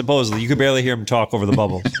 Yeah. Supposedly, you could barely hear him talk over the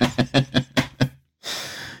bubbles.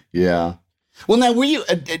 Yeah. Well, now were you?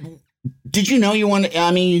 Did you know you wanted? I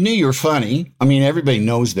mean, you knew you were funny. I mean, everybody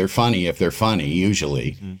knows they're funny if they're funny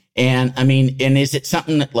usually. Mm-hmm. And I mean, and is it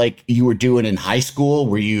something that like you were doing in high school?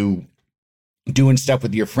 Were you doing stuff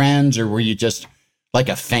with your friends, or were you just like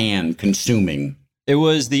a fan consuming? It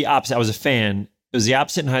was the opposite. I was a fan. It was the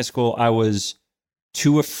opposite in high school. I was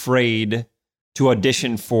too afraid to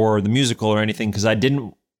audition for the musical or anything because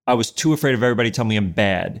I was too afraid of everybody telling me I'm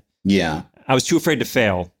bad. Yeah. I was too afraid to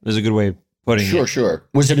fail. Is a good way of putting it. Sure.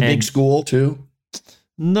 Was it a big school too?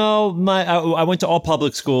 No, I went to all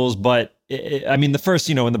public schools, but I mean, the first,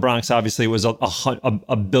 in the Bronx, obviously, it was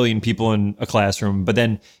a billion people in a classroom. But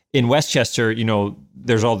then in Westchester,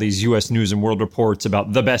 there's all these U.S. News and World Reports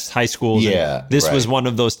about the best high schools. Yeah, this was one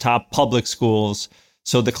of those top public schools.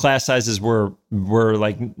 So the class sizes were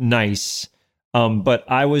like nice. But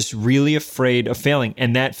I was really afraid of failing.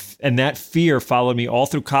 And that fear followed me all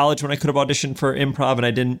through college when I could have auditioned for improv. And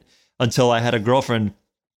I didn't until I had a girlfriend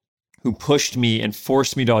who pushed me and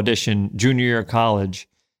forced me to audition junior year of college.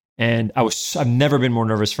 And I've never been more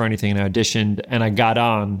nervous for anything. And I auditioned and I got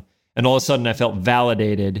on, and all of a sudden I felt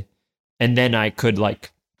validated. And then I could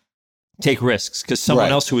like take risks because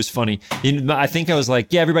someone else who was funny. I think I was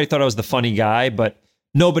like, yeah, everybody thought I was the funny guy, but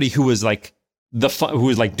nobody who was like who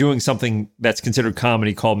was like doing something that's considered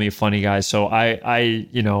comedy called me a funny guy. So I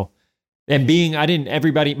you know, and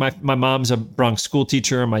my mom's a Bronx school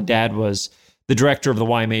teacher, and my dad was the director of the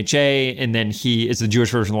YMHA, and then he is the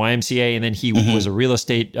Jewish version of the YMCA, and then he was a real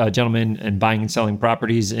estate gentleman and buying and selling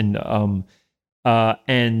properties, and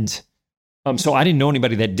so I didn't know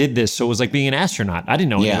anybody that did this. So it was like being an astronaut. I didn't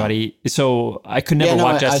know anybody. So I could never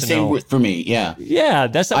watch SNL. Same for me. Yeah. Yeah.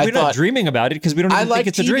 We're not dreaming about it because we don't even think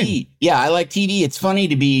it's TV. A dream. Yeah. I like TV. It's funny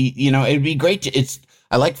to be, you know, it'd be great.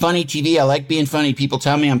 I like funny TV. I like being funny. People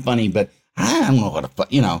tell me I'm funny, but I don't know what to,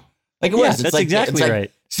 you know, like it was. That's like, exactly right.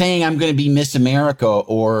 Saying I'm going to be Miss America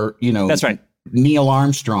or, you know, that's right. Neil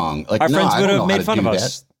Armstrong. Like, our friends would have made fun of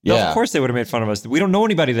us. No, of course they would have made fun of us. We don't know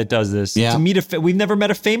anybody that does this. Yeah. We've never met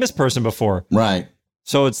a famous person before. Right.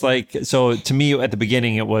 So it's like, so to me at the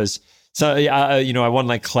beginning it was, so you know, I won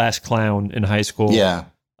like class clown in high school. Yeah.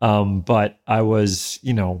 But I was,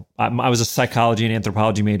 you know, I was a psychology and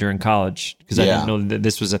anthropology major in college because I didn't know that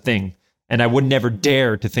this was a thing, and I would never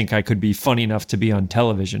dare to think I could be funny enough to be on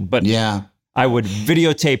television. But I would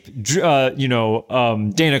videotape,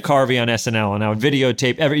 Dana Carvey on SNL, and I would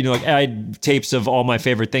videotape I had tapes of all my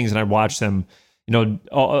favorite things, and I'd watch them, you know,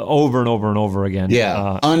 over and over and over again.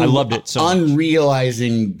 Yeah, I loved it so much.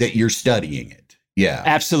 Unrealizing that you're studying it. Yeah,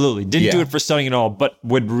 absolutely. Didn't do it for studying at all, but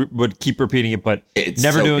would keep repeating it, but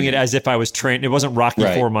never doing it as if I was trained. It wasn't Rocky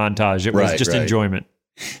IV montage. It was just enjoyment.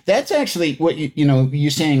 That's actually what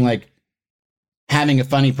you're saying, like having a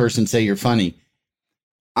funny person say you're funny.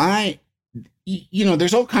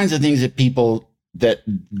 There's all kinds of things that people that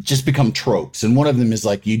just become tropes. And one of them is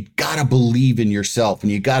like, you gotta believe in yourself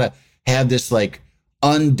and you gotta have this like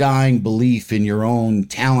undying belief in your own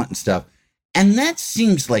talent and stuff. And that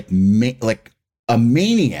seems like a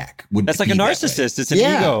maniac would. That's like a narcissist. It's an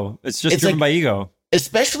ego. It's just driven by ego.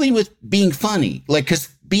 Especially with being funny. Like, cause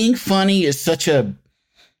being funny is such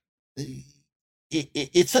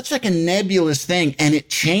it's such like a nebulous thing, and it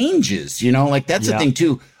changes, you know, like that's the thing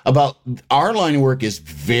too about our line of work is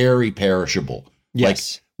very perishable.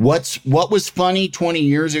 Yes. Like what was funny 20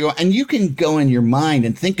 years ago, and you can go in your mind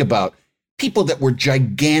and think about people that were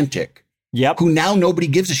gigantic, who now nobody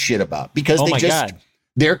gives a shit about because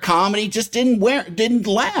their comedy just didn't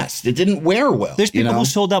last. It didn't wear well. There's people who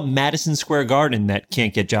sold out Madison Square Garden that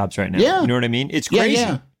can't get jobs right now. Yeah. You know what I mean? It's crazy.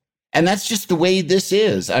 Yeah. And that's just the way this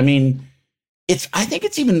is. I mean, I think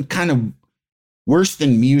it's even kind of worse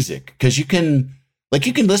than music because you can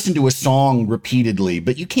listen to a song repeatedly,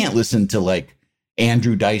 but you can't listen to like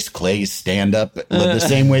Andrew Dice Clay's stand up the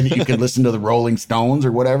same way that you can listen to the Rolling Stones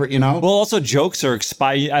or whatever, you know? Well, also jokes are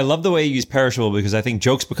expired. I love the way you use perishable because I think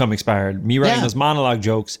jokes become expired. Me writing those monologue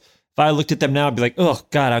jokes, if I looked at them now, I'd be like, oh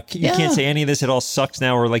God, you can't say any of this. It all sucks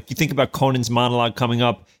now. Or like you think about Conan's monologue coming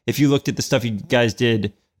up. If you looked at the stuff you guys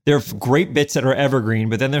did, there are great bits that are evergreen,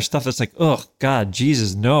 but then there's stuff that's like, oh God,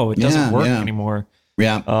 Jesus, no, it doesn't work anymore.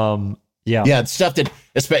 Yeah. Yeah. It's stuff that,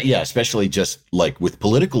 especially just like with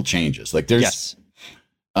political changes, like there's,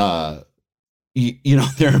 there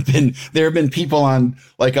have been people on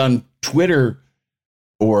Twitter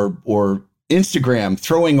or Instagram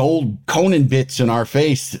throwing old Conan bits in our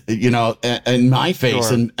face, in my face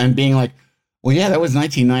and being like, well, yeah, that was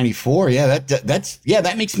 1994. Yeah,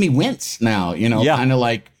 that makes me wince now, kind of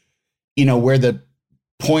like, where the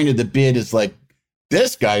point of the bit is like,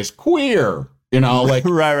 this guy's queer, like,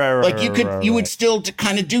 right. Like you would still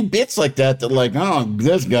kind of do bits like that, like, oh,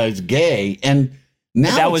 this guy's gay. And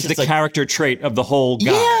now that was the character trait of the whole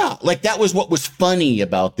guy. Yeah. Like that was what was funny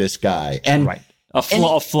about this guy. And a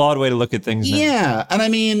flawed way to look at things now. Yeah. And I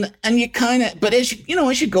mean, and you kind of, but as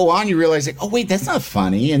you go on, you realize like, oh wait, that's not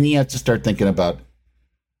funny. And you have to start thinking about,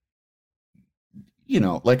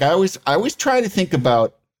 like I always try to think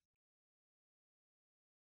about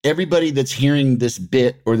everybody that's hearing this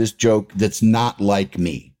bit or this joke that's not like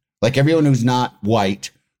me. Like everyone who's not white,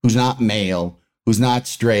 who's not male, who's not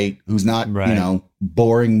straight, who's not,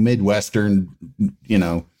 boring Midwestern,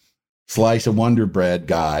 slice of Wonder Bread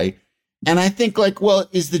guy. And I think like, well,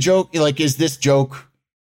 is this joke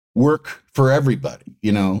work for everybody?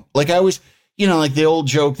 Like I always, like the old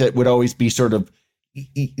joke that would always be sort of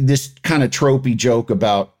this kind of tropey joke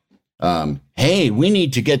about, hey, we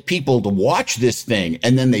need to get people to watch this thing.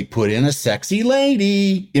 And then they put in a sexy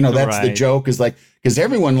lady, that's the joke is like, because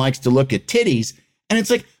everyone likes to look at titties. And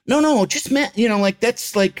it's like, no, just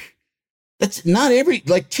that's not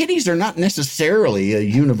titties are not necessarily a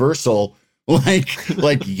universal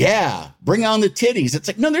Like, yeah, bring on the titties. It's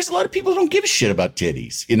like, no, there's a lot of people who don't give a shit about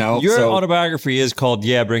titties, you know? Your autobiography is called,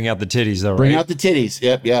 Yeah, Bring Out the Titties, though, right? Bring Out the Titties.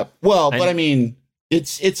 Yep. Well, but I mean,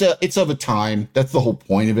 it's of a time. That's the whole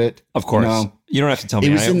point of it. Of course. You don't have to tell me.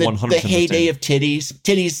 It was in the 100% heyday of titties.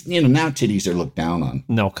 Titties, now titties are looked down on.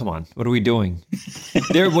 No, come on. What are we doing?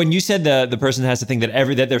 When you said the person has to think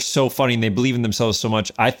that they're so funny and they believe in themselves so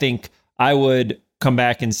much, I think I would come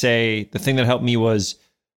back and say the thing that helped me was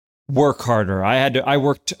work harder.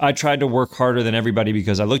 I tried to work harder than everybody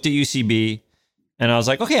because I looked at UCB and I was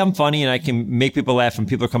like, okay, I'm funny and I can make people laugh and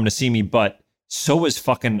people are coming to see me, but so is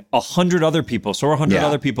fucking 100 other people. So are 100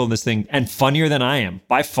 other people in this thing and funnier than I am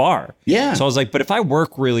by far. Yeah. So I was like, but if I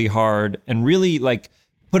work really hard and really like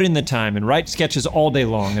put in the time and write sketches all day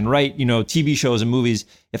long and write, TV shows and movies,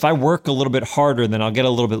 if I work a little bit harder, then I'll get a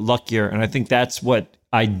little bit luckier. And I think that's what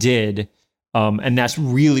I did. And that's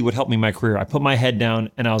really what helped me in my career. I put my head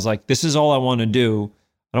down and I was like, this is all I want to do.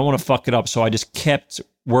 I don't want to fuck it up. So I just kept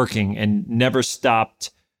working and never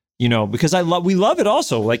stopped, because we love it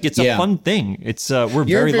also. Like it's a fun thing. It's, You're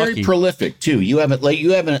very lucky. Prolific too. You have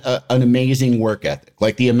an amazing work ethic.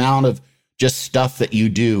 Like the amount of just stuff that you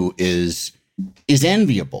do is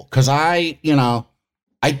enviable. Cause I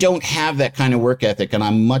don't have that kind of work ethic and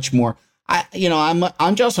I'm much more, I'm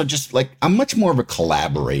also just like, I'm much more of a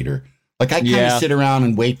collaborator. Like I kind of sit around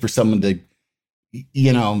and wait for someone to,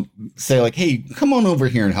 say like, hey, come on over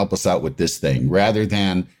here and help us out with this thing rather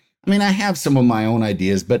than, I have some of my own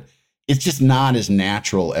ideas, but it's just not as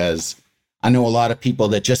natural as I know a lot of people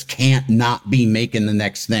that just can't not be making the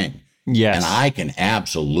next thing. Yes. And I can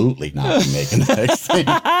absolutely not be making the next thing.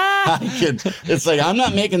 It's like, I'm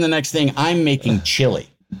not making the next thing. I'm making chili.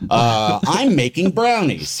 I'm making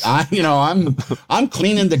brownies. I'm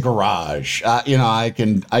cleaning the garage. I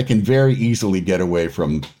can very easily get away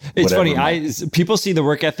from. It's funny. People see the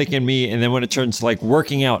work ethic in me, and then when it turns to like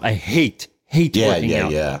working out, I hate working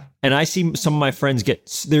out. Yeah. And I see some of my friends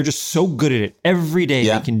they're just so good at it. Every day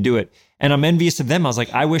they can do it, and I'm envious of them. I was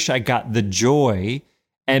like, I wish I got the joy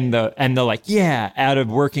and the like, out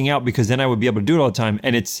of working out because then I would be able to do it all the time.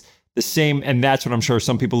 And it's the same, and that's what I'm sure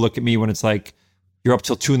some people look at me when it's like, you're up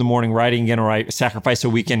till 2 a.m. writing again, or I sacrifice a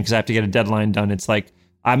weekend because I have to get a deadline done. It's like,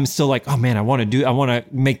 I'm still like, oh man, I want to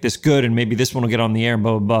make this good and maybe this one will get on the air and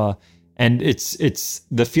blah, blah, blah. And it's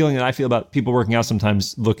the feeling that I feel about people working out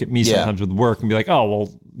sometimes look at me sometimes with work and be like, oh,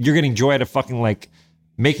 well, you're getting joy out of fucking like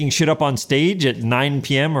making shit up on stage at 9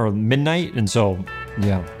 p.m. or midnight. And so,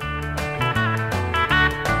 yeah.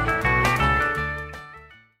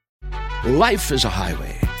 Life is a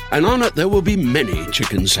highway, and on it there will be many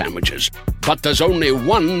chicken sandwiches. But there's only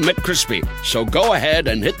one McCrispy. So go ahead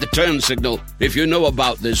and hit the turn signal if you know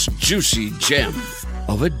about this juicy gem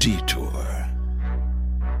of a detour.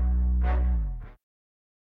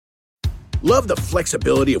 Love the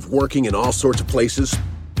flexibility of working in all sorts of places?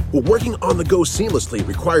 Well, working on the go seamlessly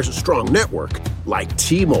requires a strong network like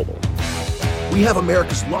T-Mobile. We have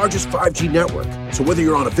America's largest 5G network, so whether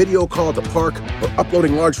you're on a video call at the park or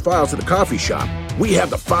uploading large files at the coffee shop, we have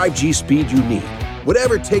the 5G speed you need.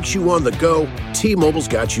 Whatever takes you on the go, T-Mobile's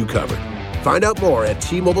got you covered. Find out more at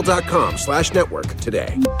T-Mobile.com/network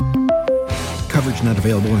today. Coverage not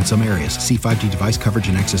available in some areas. See 5G device coverage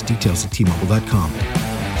and access details at T-Mobile.com.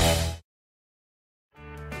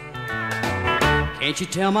 Can't you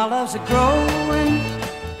tell my love's a-growing?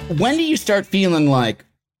 When do you start feeling like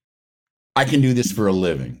I can do this for a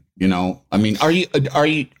living? Are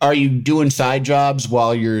you doing side jobs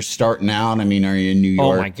while you're starting out? Are you in New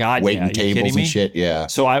York? Oh my God, waiting tables and shit? Yeah.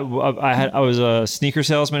 So I was a sneaker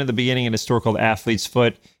salesman at the beginning at a store called Athlete's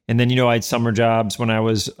Foot, and then I had summer jobs when I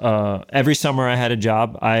was every summer I had a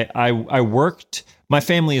job. I worked. My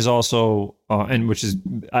family is also and which is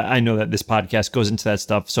I know that this podcast goes into that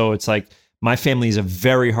stuff. So it's like my family is a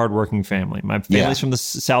very hardworking family. My family's from the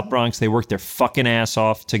South Bronx. They worked their fucking ass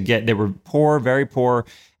off they were poor, very poor.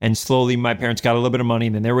 And slowly my parents got a little bit of money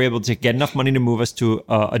and then they were able to get enough money to move us to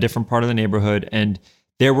a different part of the neighborhood. And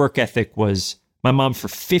their work ethic was, my mom for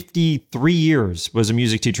 53 years was a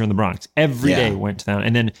music teacher in the Bronx. Every day went to town.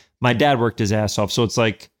 And then my dad worked his ass off. So it's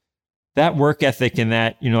like that work ethic and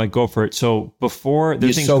that, like go for it. So before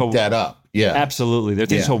there's things soak that up. Yeah, absolutely. There are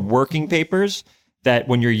things called working papers that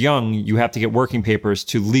when you're young, you have to get working papers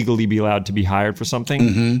to legally be allowed to be hired for something.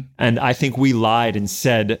 Mm-hmm. And I think we lied and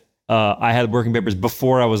said, I had working papers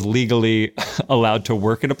before I was legally allowed to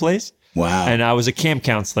work at a place. Wow. And I was a camp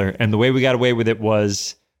counselor. And the way we got away with it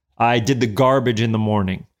was I did the garbage in the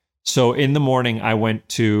morning. So in the morning, I went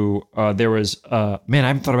to, there was, man, I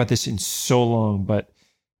haven't thought about this in so long, but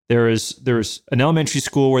there was an elementary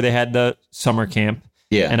school where they had the summer camp.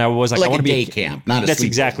 Yeah. And I was like, I want to be day camp, not a That's sleep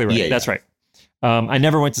exactly right. Yeah, That's right. I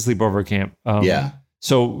never went to sleepover camp.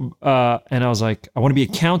 So, and I was like, I want to be a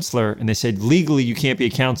counselor. And they said, legally, you can't be a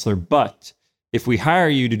counselor, but if we hire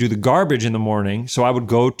you to do the garbage in the morning, so I would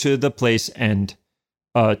go to the place and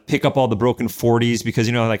pick up all the broken 40s because,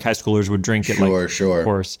 you know, like high schoolers would drink it. Sure. Of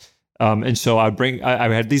course. And so I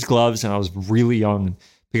had these gloves and I was really young,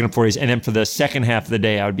 picking up 40s. And then for the second half of the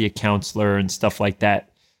day, I would be a counselor and stuff like that.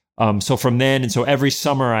 So from then, and so every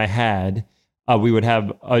summer I had, we would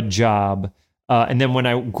have a job. And then when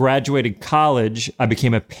I graduated college, I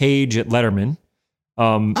became a page at Letterman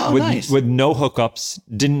with no hookups,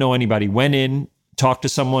 didn't know anybody, went in, talked to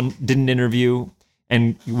someone, didn't interview,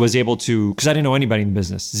 and was able to, because I didn't know anybody in the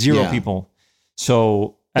business, zero people.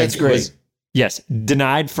 So that's great. Yes,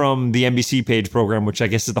 denied from the NBC page program, which I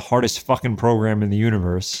guess is the hardest fucking program in the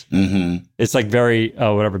universe. Mm-hmm. It's like very,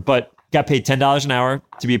 whatever, but got paid $10 an hour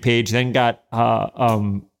to be a page, then got,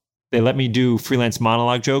 they let me do freelance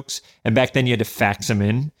monologue jokes. And back then you had to fax them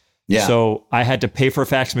in. Yeah. So I had to pay for a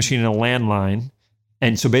fax machine and a landline.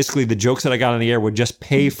 And so basically the jokes that I got on the air would just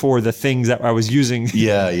pay for the things that I was using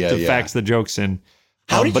to fax the jokes in.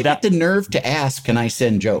 How did you get the nerve to ask, can I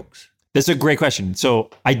send jokes? That's a great question. So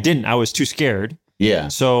I didn't. I was too scared. Yeah.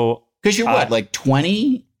 So because you're what, like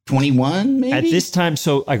 20, 21 maybe? At this time,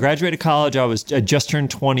 so I graduated college. I just turned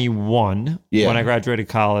 21 when I graduated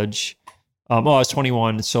college. I was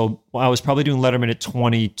 21, so I was probably doing Letterman at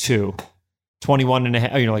 22, 21 and a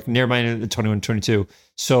half, like near my 21, 22.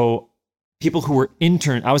 So people who were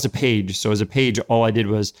I was a page. So as a page, all I did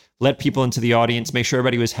was let people into the audience, make sure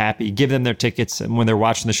everybody was happy, give them their tickets. And when they're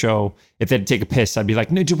watching the show, if they had to take a piss, I'd be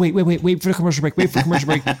like, no, wait for the commercial break,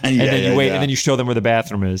 and then you wait, and then you show them where the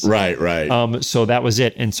bathroom is. Right. So that was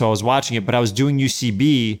it. And so I was watching it, but I was doing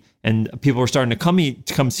UCB and people were starting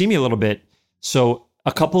to come see me a little bit. So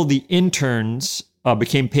a couple of the interns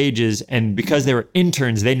became pages, and because they were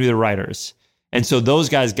interns, they knew the writers. And so those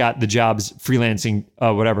guys got the jobs freelancing,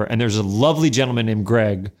 whatever. And there's a lovely gentleman named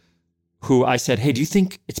Greg who I said, hey, do you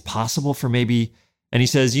think it's possible for maybe? And he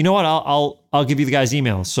says, you know what? I'll give you the guy's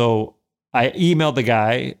email. So I emailed the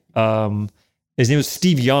guy. His name was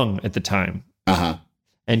Steve Young at the time. Uh-huh.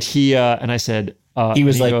 And and I said, he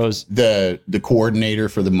was the coordinator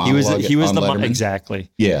for the monologue. He was on the Letterman?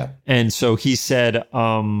 Exactly. Yeah. And so he said,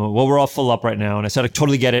 well, we're all full up right now. And I said, I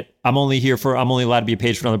totally get it. I'm only allowed to be a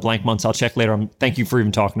page for another blank months. I'll check later. Thank you for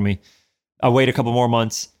even talking to me. I'll wait a couple more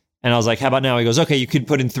months. And I was like, how about now? He goes, okay, you could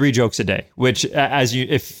put in 3 jokes a day, which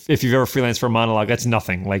if you've ever freelanced for a monologue, that's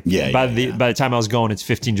nothing. Like by the time I was going, it's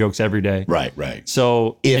 15 jokes every day. Right.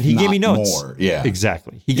 So, and he gave me notes. More. Yeah.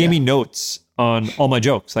 Exactly. He gave me notes on all my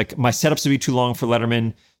jokes. Like my setups would be too long for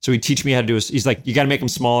Letterman. So he'd teach me how to do it. He's like, you got to make them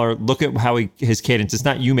smaller. Look at how his cadence. It's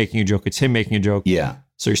not you making a joke. It's him making a joke. Yeah.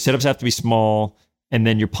 So your setups have to be small and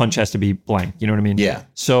then your punch has to be blank. You know what I mean? Yeah.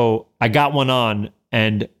 So I got one on,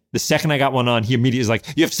 and the second I got one on, he immediately was like,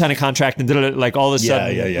 you have to sign a contract, and like all of a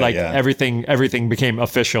sudden, everything became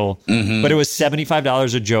official. Mm-hmm. But it was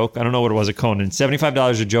 $75 a joke. I don't know what it was at Conan.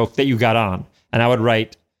 $75 a joke that you got on. And I would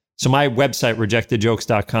write. So my website,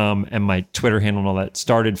 rejectedjokes.com, and my Twitter handle and all that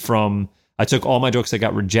started from, I took all my jokes that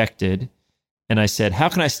got rejected and I said, how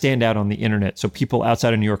can I stand out on the internet so people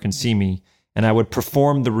outside of New York can see me? And I would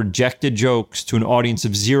perform the rejected jokes to an audience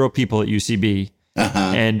of 0 people at UCB. Uh-huh.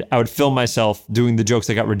 And I would film myself doing the jokes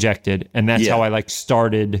that got rejected. And that's how I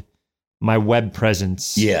started my web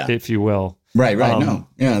presence, if you will. Right. No.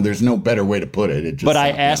 Yeah, there's no better way to put it. But I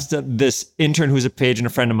asked this intern who's a page and a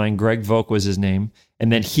friend of mine, Greg Volk was his name.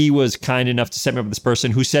 And then he was kind enough to set me up with this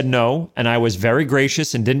person who said no. And I was very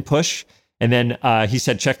gracious and didn't push. And then he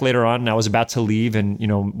said, check later on. And I was about to leave and,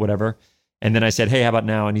 whatever. And then I said, hey, how about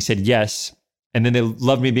now? And he said, yes. And then they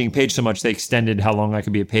loved me being a page so much, they extended how long I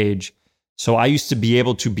could be a page. So I used to be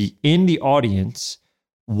able to be in the audience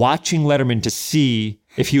watching Letterman to see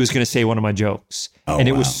if he was going to say one of my jokes. And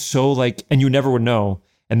it was so and you never would know.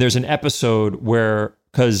 And there's an episode where,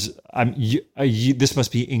 because this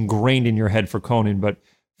must be ingrained in your head for Conan, but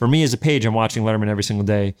for me as a page, I'm watching Letterman every single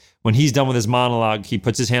day. When he's done with his monologue, he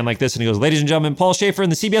puts his hand like this and he goes, ladies and gentlemen, Paul Schaefer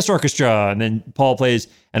and the CBS Orchestra. And then Paul plays.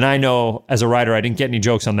 And I know as a writer, I didn't get any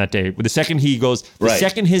jokes on that day. But the second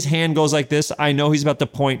second his hand goes like this, I know he's about to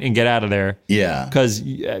point and get out of there. Yeah. Because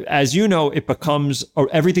as you know, it becomes, or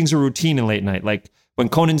everything's a routine in late night. Like when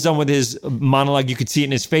Conan's done with his monologue, you could see it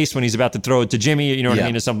in his face when he's about to throw it to Jimmy, you know what I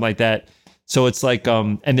mean? Or something like that. So it's like,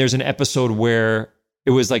 and there's an episode where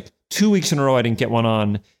it was like 2 weeks in a row I didn't get one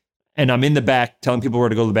on, and I'm in the back telling people where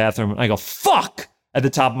to go to the bathroom, and I go, fuck, at the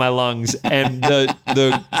top of my lungs. And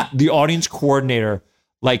the audience coordinator,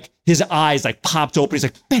 like his eyes like popped open. He's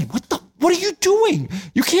like, Ben, what are you doing?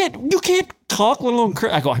 You can't talk, let alone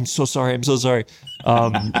curse. I go, I'm so sorry.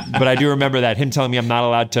 But I do remember that, him telling me I'm not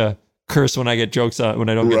allowed to curse when I get jokes when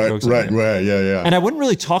I don't get jokes. Right. Yeah. And I wouldn't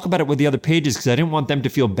really talk about it with the other pages because I didn't want them to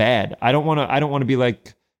feel bad. I don't want to be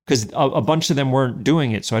like, because a bunch of them weren't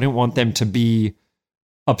doing it, so I didn't want them to be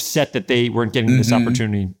upset that they weren't getting this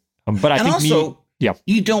opportunity. But I think also,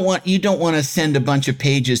 you don't want to send a bunch of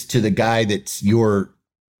pages to the guy that's you're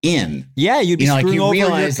in. Yeah, you'd be screwing over your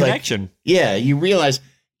connection. You realize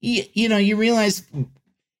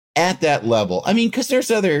at that level. I mean, because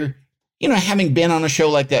there's other, having been on a show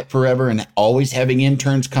like that forever and always having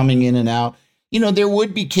interns coming in and out, there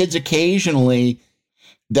would be kids occasionally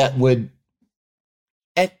that would,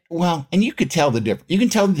 and you could tell the difference. You can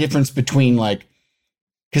tell the difference between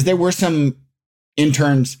because there were some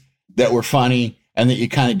interns that were funny and that you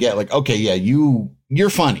kind of get like, okay, yeah, you're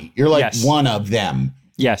funny. You're like one of them.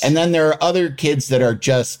 Yes. And then there are other kids that are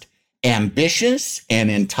just ambitious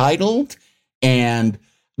and entitled, and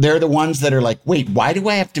they're the ones that are like, wait, why do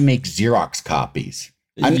I have to make Xerox copies?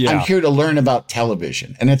 I'm here to learn about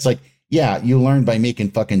television. And it's like, yeah, you learn by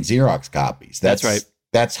making fucking Xerox copies. That's right.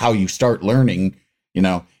 That's how you start learning.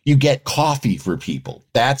 You get coffee for people.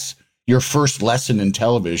 That's your first lesson in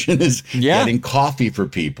television is getting coffee for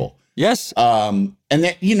people. Yes. And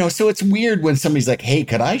that, so it's weird when somebody's like, hey,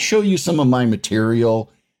 could I show you some of my material?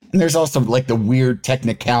 And there's also the weird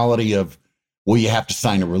technicality of, well, you have to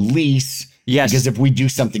sign a release. Yes. Because if we do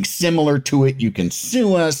something similar to it, you can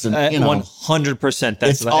sue us. And 100%.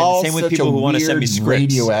 That's all same with people who want to send me scripts.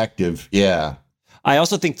 Radioactive. Yeah. I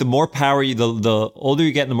also think the more power the older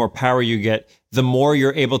you get and the more power you get, the more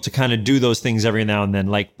you're able to kind of do those things every now and then.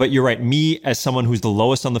 But you're right. Me, as someone who's the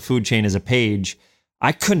lowest on the food chain as a page,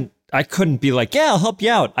 I couldn't be like, yeah, I'll help you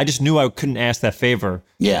out. I just knew I couldn't ask that favor.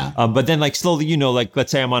 Yeah. But then slowly,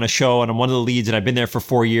 let's say I'm on a show and I'm one of the leads and I've been there for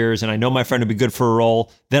 4 years and I know my friend would be good for a role.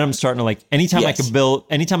 Then I'm starting to anytime I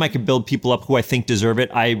could build people up who I think deserve it,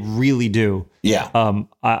 I really do. Yeah.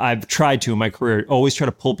 I've tried to in my career, always try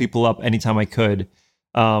to pull people up anytime I could.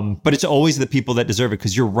 But it's always the people that deserve it.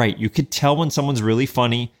 Cause you're right. You could tell when someone's really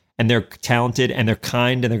funny and they're talented and they're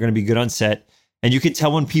kind and they're going to be good on set. And you could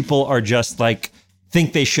tell when people are just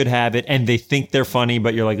think they should have it and they think they're funny,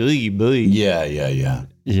 but you're like, Yeah.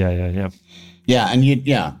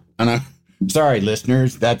 And I'm sorry,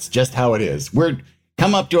 listeners, that's just how it is.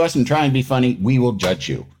 Come up to us and try and be funny. We will judge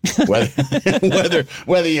you,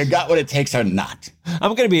 whether you got what it takes or not.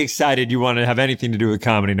 I'm going to be excited you want to have anything to do with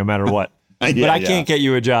comedy, no matter what. But I can't get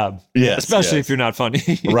you a job, especially if you're not funny.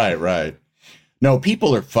 Right. No,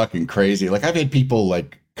 people are fucking crazy. I've had people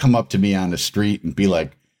come up to me on the street and be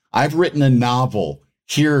like, I've written a novel.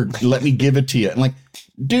 Here, let me give it to you. And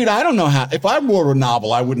dude, I don't know how. If I wrote a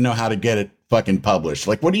novel, I wouldn't know how to get it fucking published.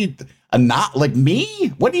 What do you?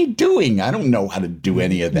 Me? What are you doing? I don't know how to do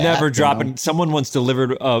any of that. Never dropping. Someone once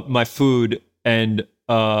delivered my food and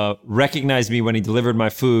recognized me when he delivered my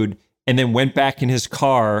food, and then went back in his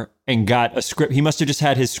car and got a script. He must have just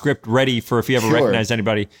had his script ready for if he ever recognized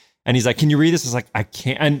anybody. And he's like, "Can you read this?" I was like, "I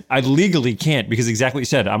can't," and I legally can't because exactly what you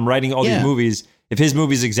said. I'm writing all these movies. If his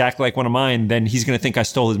movie is exactly like one of mine, then he's going to think I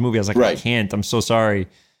stole his movie. I was like, I can't. I'm so sorry.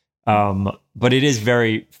 But it is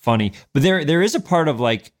very funny. But there is a part of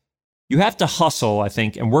you have to hustle, I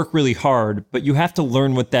think, and work really hard, but you have to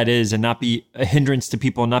learn what that is and not be a hindrance to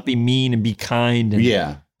people and not be mean and be kind.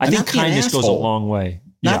 And I think kindness goes a long way.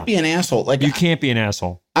 Not be an asshole. You can't be an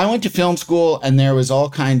asshole. I went to film school and there was all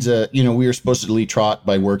kinds of, we were supposedly taught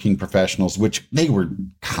by working professionals, which they were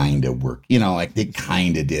kind of they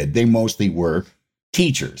kind of did. They mostly were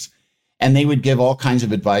teachers, and they would give all kinds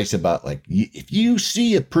of advice about if you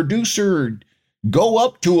see a producer, go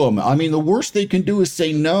up to them. I mean, the worst they can do is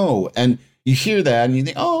say no. And you hear that and you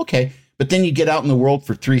think, oh, okay. But then you get out in the world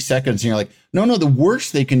for 3 seconds and you're like, no, the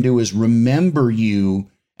worst they can do is remember you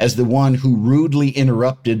as the one who rudely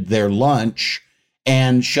interrupted their lunch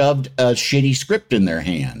and shoved a shitty script in their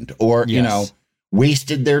hand, or,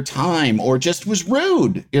 wasted their time, or just was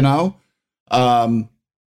rude, you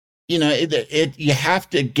have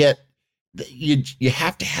to get, you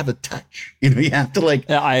have to have a touch, you have to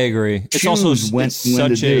I agree. It's also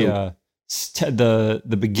such a,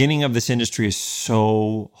 the beginning of this industry is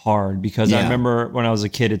so hard because I remember when I was a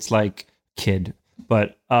kid, it's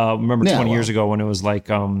but remember 20 years ago when it was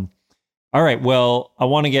all right, well, I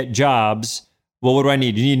want to get jobs. Well, what do I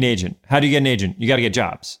need? You need an agent. How do you get an agent? You got to get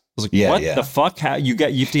jobs. I was like, what the fuck? How you have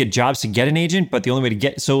to get jobs to get an agent? But the only way to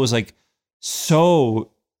get, so it was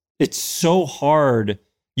it's so hard.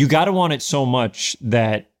 You got to want it so much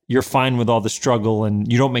that you're fine with all the struggle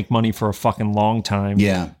and you don't make money for a fucking long time.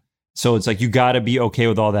 Yeah. So it's like, you got to be okay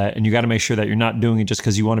with all that. And you got to make sure that you're not doing it just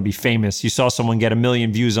because you want to be famous. You saw someone get 1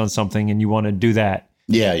 million views on something and you want to do that.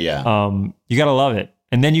 Yeah. You got to love it.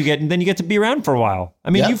 And then you get to be around for a while. I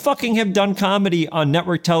mean, you fucking have done comedy on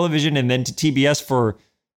network television and then to TBS for,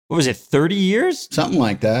 what was it, 30 years? Something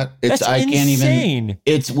like that. That's insane. Can't even,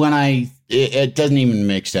 it's when it doesn't even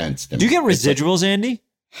make sense to me. Do you get residuals, Andy?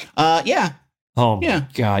 Yeah. Oh my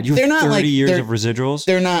God. You have 30 years of residuals?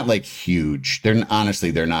 They're not like huge. They're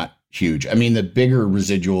not huge. I mean, the bigger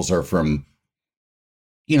residuals are from,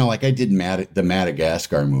 like I did the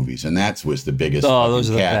Madagascar movies, and that was the biggest. Oh, those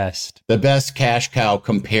are the best. The best cash cow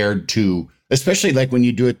compared to, especially like when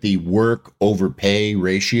you do it, the work over pay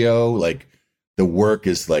ratio, like the work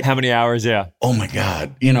is like. How many hours? Yeah. Oh my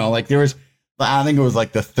God. Like there was, I think it was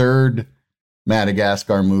like the third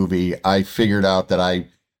Madagascar movie. I figured out that I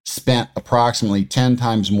spent approximately 10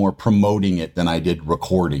 times more promoting it than I did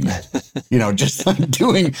recording it. Just like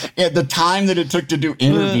doing the time that it took to do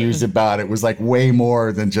interviews about it was like way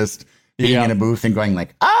more than just being in a booth and going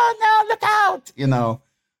like, oh no, look out,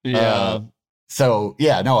 Yeah. So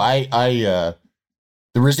yeah, no, I the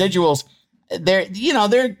residuals, they're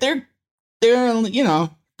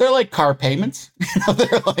like car payments.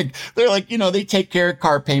 They're like, they take care of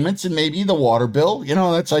car payments and maybe the water bill.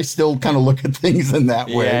 I still kind of look at things in that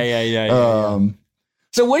way. Yeah.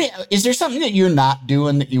 So is there something that you're not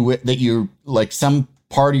doing that you're like some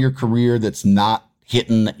part of your career that's not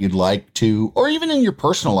hitting that you'd like to, or even in your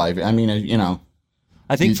personal life? I mean,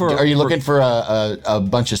 I think are you looking for a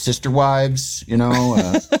bunch of sister wives?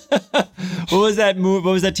 What was that movie?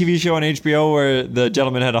 What was that TV show on HBO where the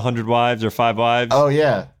gentleman had 100 wives or 5 wives? Oh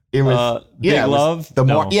yeah, it was Big Love.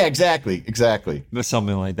 Yeah, exactly,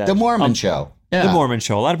 something like that. The Mormon Show. Yeah. The Mormon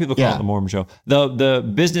Show. A lot of people call it the Mormon Show. The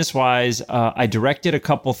business wise, I directed a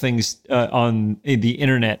couple things on the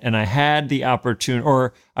internet, and I had the opportunity,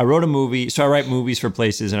 or I wrote a movie. So I write movies for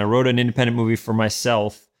places, and I wrote an independent movie for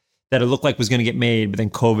myself that it looked like was going to get made, but then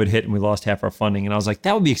COVID hit and we lost half our funding. And I was like,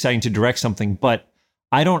 that would be exciting to direct something, but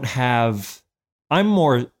I don't have.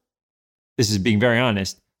 This is being very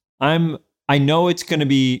honest. I know it's going to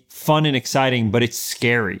be fun and exciting, but it's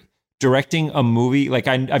scary. Directing a movie, like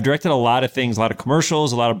I've directed a lot of things, a lot of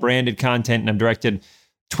commercials, a lot of branded content, and I've directed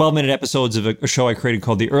 12-minute episodes of a show I created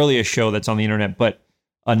called The Earliest Show that's on the internet, but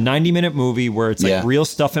a 90-minute movie where it's like real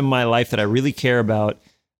stuff in my life that I really care about.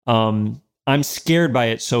 I'm scared by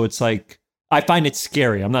it, so it's like, I find it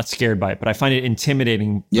scary. I'm not scared by it, but I find it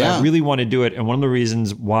intimidating. Yeah. I really want to do it, and one of the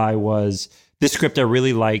reasons why was this script I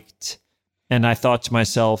really liked, and I thought to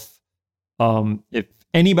myself, if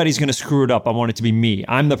anybody's going to screw it up, I want it to be me.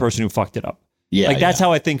 I'm the person who fucked it up. Yeah, that's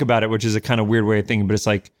how I think about it, which is a kind of weird way of thinking, but it's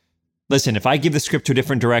like, listen, if I give the script to a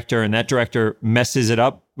different director and that director messes it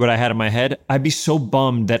up, what I had in my head, I'd be so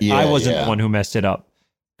bummed that I wasn't the one who messed it up.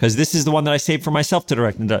 Because this is the one that I saved for myself to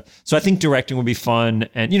direct. So I think directing would be fun.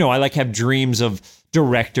 And, I have dreams of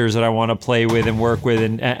directors that I want to play with and work with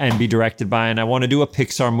and be directed by. And I want to do a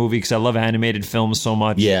Pixar movie because I love animated films so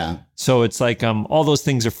much. Yeah. So it's like all those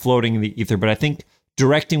things are floating in the ether. But I think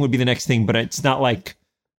directing would be the next thing. But it's not like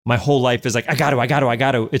my whole life is like, I got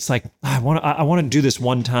to. It's like, I want to do this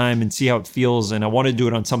one time and see how it feels. And I want to do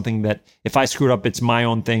it on something that if I screw it up, it's my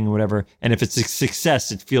own thing or whatever. And if it's a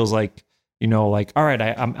success, it feels like, all right,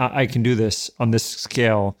 I can do this on this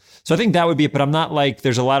scale. So I think that would be it. But I'm not like,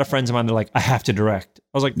 there's a lot of friends of mine that are like, I have to direct.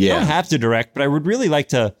 I was like, I don't have to direct, but I would really like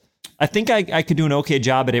to. I think I could do an okay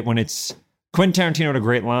job at it when it's Quentin Tarantino had a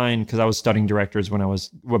great line because I was studying directors when I was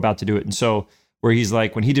about to do it. And so where he's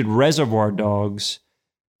like, when he did Reservoir Dogs,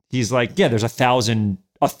 he's like, there's 1,000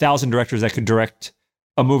 directors that could direct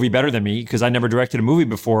a movie better than me because I never directed a movie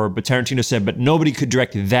before. But Tarantino said, but nobody could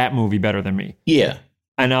direct that movie better than me. Yeah.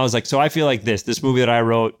 And I was like, so I feel like this movie that I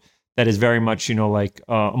wrote that is very much,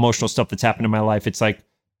 emotional stuff that's happened in my life. It's like,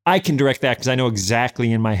 I can direct that because I know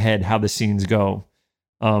exactly in my head how the scenes go.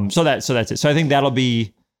 So that's it. So I think that'll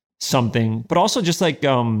be something, but also just like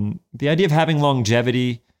the idea of having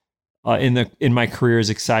longevity in my career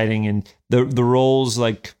is exciting. And the roles,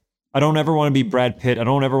 like, I don't ever want to be Brad Pitt. I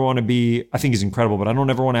don't ever want to be, I think he's incredible, but I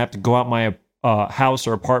don't ever want to have to go out my house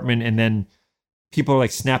or apartment and then people are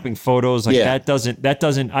like snapping photos. Like that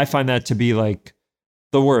doesn't, I find that to be like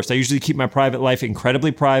the worst. I usually keep my private life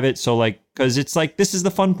incredibly private. So like, cause it's like, this is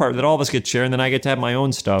the fun part that all of us get to share. And then I get to have my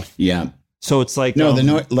own stuff. Yeah. So it's like,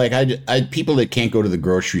 I people that can't go to the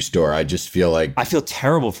grocery store, I just feel like I feel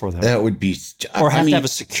terrible for them. That would be, or have to have a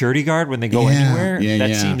security guard when they go anywhere.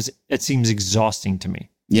 It seems exhausting to me.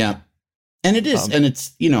 Yeah. And it is. And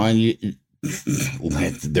it's,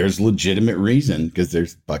 there's legitimate reason because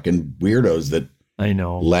there's fucking weirdos that I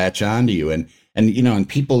know latch onto you and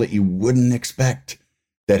people that you wouldn't expect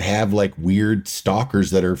that have like weird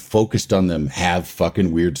stalkers that are focused on them have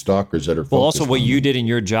fucking weird stalkers that are focused well, also what on you them. did in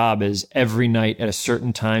your job is every night at a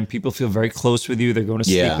certain time, people feel very close with you. They're going to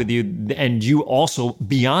sleep with you. And you also,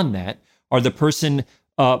 beyond that, are the person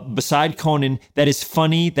beside Conan that is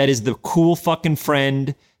funny, that is the cool fucking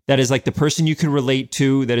friend, that is like the person you can relate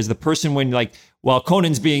to, that is the person when like, while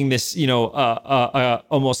Conan's being this,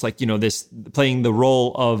 almost like, this playing the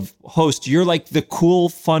role of host, you're like the cool,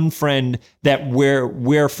 fun friend that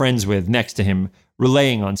we're friends with next to him,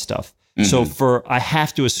 relaying on stuff. Mm-hmm. So I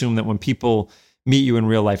have to assume that when people meet you in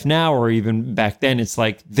real life now, or even back then, it's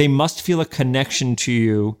like they must feel a connection to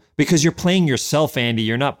you because you're playing yourself, Andy.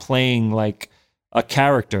 You're not playing like a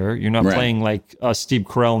character. You're not playing like Steve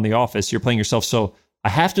Carell in The Office. You're playing yourself. So I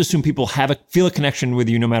have to assume people feel a connection with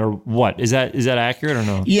you no matter what. Is that accurate or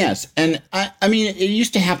no? Yes. And I mean, it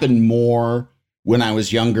used to happen more when I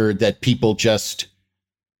was younger that people just,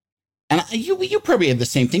 and you probably have the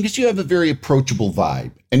same thing because you have a very approachable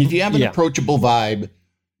vibe. And if you have an approachable vibe,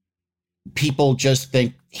 people just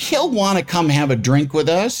think he'll want to come have a drink with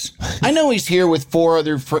us. I know he's here with 4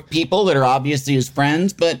 other people that are obviously his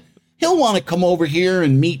friends, but he'll want to come over here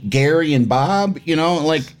and meet Gary and Bob,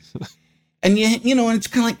 like. And and it's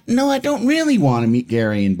kind of like, no, I don't really want to meet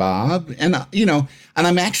Gary and Bob. And, and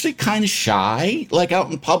I'm actually kind of shy, like out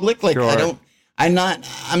in public. Like, sure. I'm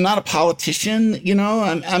not a politician,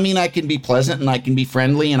 I mean, I can be pleasant and I can be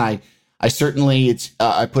friendly. And I certainly,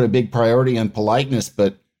 I put a big priority on politeness,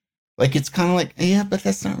 but like, it's kind of like, yeah, but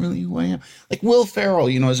that's not really who I am. Like Will Ferrell,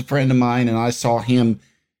 is a friend of mine. And I saw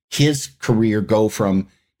his career go from,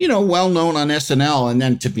 well known on SNL and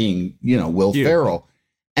then to being, Will Ferrell.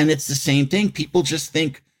 And it's the same thing. People just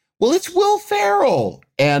think, well, it's Will Ferrell.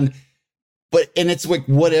 And it's like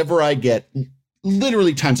whatever I get,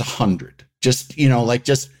 literally times 100. Just, I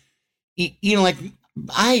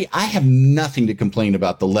have nothing to complain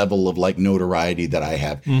about the level of like notoriety that I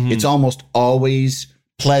have. Mm-hmm. It's almost always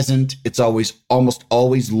pleasant. It's almost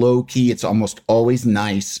always low key. It's almost always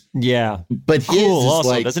nice. Yeah. But cool. His is also,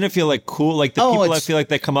 like, doesn't it feel like cool? Like the people I feel like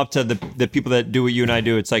that come up to the people that do what you and I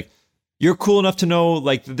do. It's like, you're cool enough to know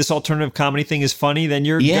like this alternative comedy thing is funny, then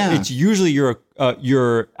it's usually you're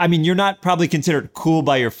not probably considered cool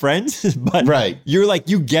by your friends, but you're like,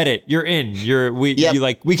 you get it. You're in,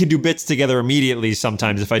 we could do bits together immediately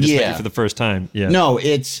sometimes if I just met you for the first time. Yeah. No,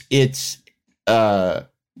 I've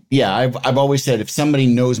always said if somebody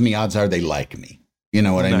knows me, odds are they like me. You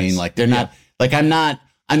know what I mean? Like they're not like, I'm not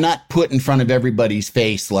put in front of everybody's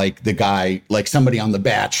face like the guy, like somebody on The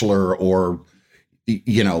Bachelor or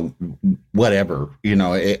whatever,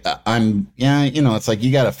 it's like,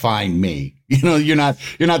 you got to find me, you're not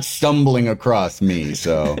stumbling across me.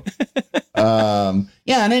 So, and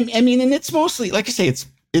I mean, and it's mostly, like I say,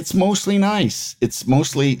 it's mostly nice. It's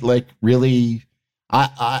mostly like really,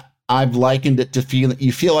 I've likened it to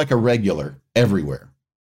you feel like a regular everywhere.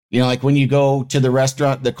 Like when you go to the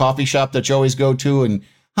restaurant, the coffee shop that you always go to and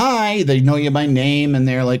hi, they know you by name and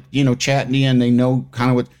they're like, chatting to you and they know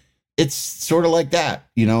kind of what. It's sort of like that,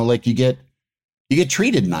 like you get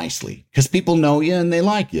treated nicely because people know you and they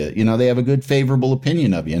like you, they have a good favorable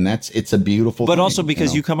opinion of you. And it's a beautiful thing. But also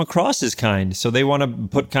because you come across as kind. So they want to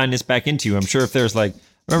put kindness back into you. I'm sure if there's like,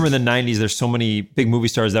 remember in the 90s, there's so many big movie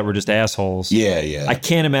stars that were just assholes. Yeah. I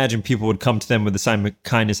can't imagine people would come to them with the same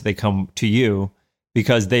kindness that they come to you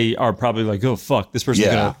because they are probably like, oh, fuck, this person's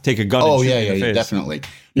going to take a gun and shoot me in the face. Definitely.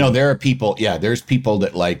 No, there are people. Yeah, there's people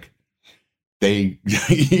that like, they,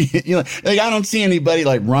 like I don't see anybody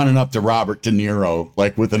like running up to Robert De Niro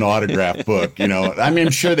like with an autograph book. I mean,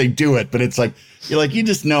 I'm sure they do it, but it's like you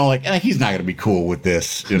just know like he's not gonna be cool with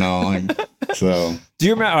this. So do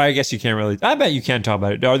you remember? I guess you can't really. I bet you can talk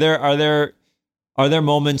about it. Are there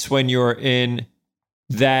moments when you're in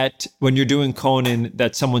that when you're doing Conan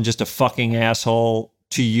that someone's just a fucking asshole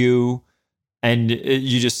to you, and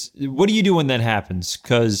you just what do you do when that happens?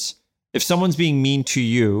 Because if someone's being mean to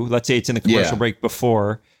you, let's say it's in the commercial break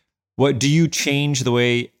before, what do you change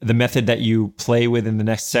the method that you play with in the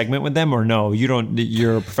next segment with them, or no? You don't.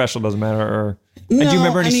 You're a professional, doesn't matter. Or and do you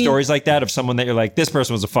remember any stories like that of someone that you're like, this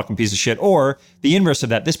person was a fucking piece of shit, or the inverse of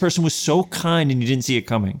that, this person was so kind and you didn't see it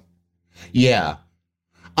coming? Yeah.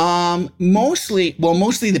 Mostly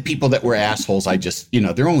the people that were assholes, I just,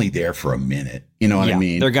 they're only there for a minute. You know what I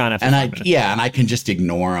mean? They're gone after 5 minutes. And I can just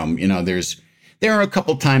ignore them. There are a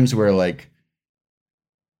couple times where like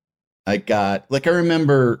I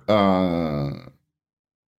remember, and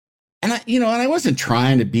I wasn't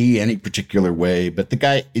trying to be any particular way, but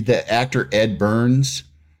the actor Ed Burns,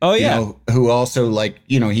 who also like,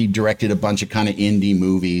 he directed a bunch of kind of indie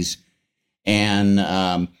movies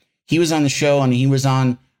and, he was on the show and he was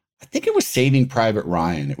on, I think it was Saving Private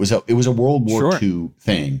Ryan. It was a World War II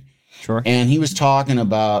thing. Sure. And he was talking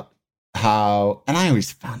about how, and I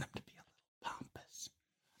always found him to be a little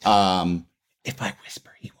pompous. If I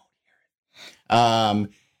whisper, he won't hear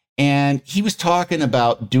it. And he was talking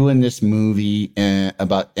about doing this movie and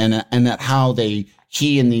that how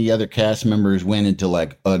he and the other cast members went into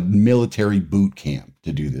like a military boot camp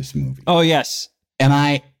to do this movie. Oh, yes. And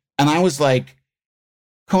I was like,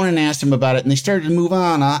 Conan asked him about it, and they started to move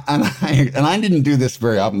on. And I didn't do this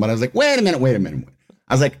very often, but I was like, wait a minute.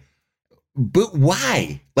 I was like, but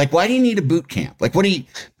why? Like, why do you need a boot camp? Like, what do you,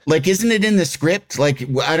 like, isn't it in the script? Like,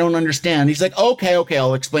 I don't understand. He's like, okay,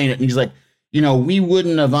 I'll explain it. And he's like, we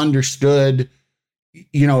wouldn't have understood,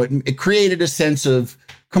 it created a sense of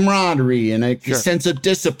camaraderie and a sense of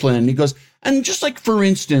discipline. He goes, and just like, for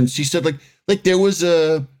instance, he said, like there was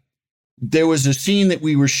a scene that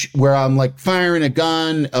we were where I'm like firing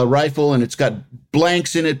a rifle, and it's got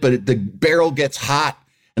blanks in it, but the barrel gets hot,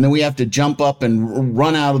 and then we have to jump up and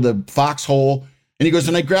run out of the foxhole. And he goes,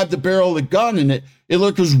 and I grabbed the barrel of the gun, and it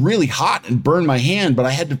was really hot and burned my hand, but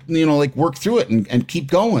I had to work through it and keep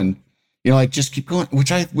going, just keep going.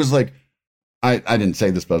 Which I was like, I didn't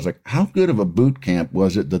say this, but I was like, how good of a boot camp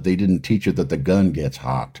was it that they didn't teach you that the gun gets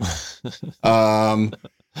hot?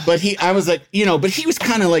 But I was like, but he was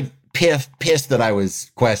kind of like pissed that I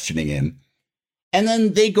was questioning him. And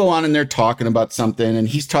then they go on and they're talking about something, and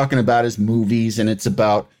he's talking about his movies, and it's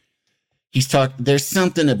about, there's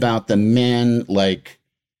something about the men,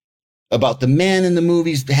 about the men in the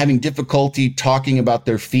movies having difficulty talking about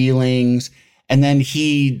their feelings. And then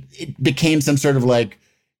it became some sort of like,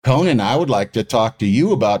 Conan, I would like to talk to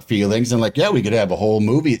you about feelings. And like, yeah, we could have a whole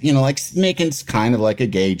movie, like making kind of like a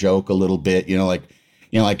gay joke a little bit,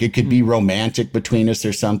 like it could be romantic between us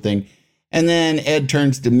or something. And then Ed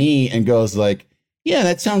turns to me and goes like, yeah,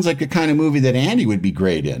 that sounds like a kind of movie that Andy would be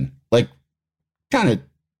great in. Like trying to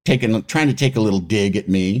take a little dig at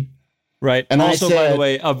me. Right. And also, by the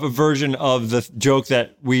way, a version of the joke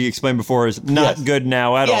that we explained before is not good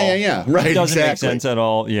now at all. Yeah. Right. It doesn't make sense at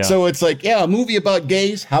all. Yeah. So it's like, yeah, a movie about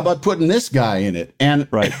gays. How about putting this guy in it? And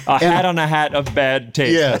right. Hat on a hat of bad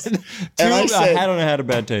taste. Yes. A hat on a hat of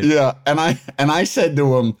bad taste. Yeah. And I said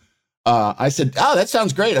to him, oh, that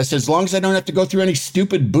sounds great. I said, as long as I don't have to go through any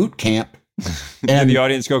stupid boot camp. And did the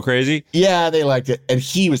audience go crazy? Yeah, they liked it. And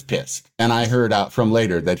he was pissed. And I heard out from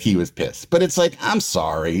later that he was pissed. But it's like, I'm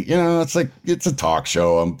sorry. It's like, it's a talk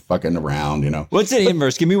show. I'm fucking around, What's the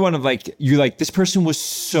inverse? Give me one of like, you like, this person was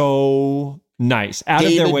so nice. Out of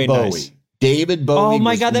their way nice. David Bowie. Oh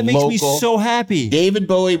my God, that makes me so happy. David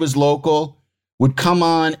Bowie was local, would come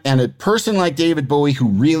on, and a person like David Bowie who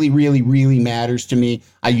really, really, really matters to me,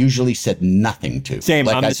 I usually said nothing to. Same,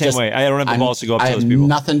 I'm the same way. I don't have the balls to go up to those people. I have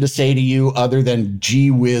nothing to say to you other than, gee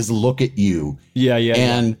whiz, look at you. Yeah.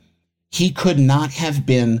 And he could not have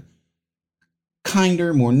been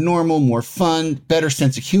kinder, more normal, more fun, better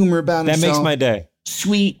sense of humor about himself. That makes my day.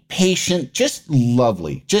 Sweet, patient, just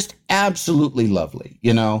lovely, just absolutely lovely,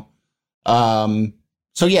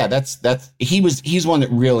 So yeah, he's one that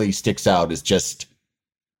really sticks out as just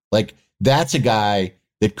like, that's a guy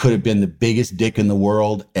that could have been the biggest dick in the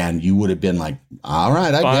world, and you would have been like, all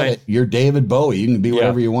right, I get it. You're David Bowie. You can be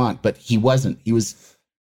whatever you want. But he wasn't. He was.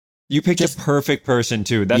 You picked a perfect person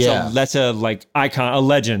too. That's a like icon, a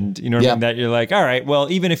legend. You know what I mean? That you're like, all right,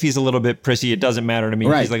 well, even if he's a little bit prissy, it doesn't matter to me.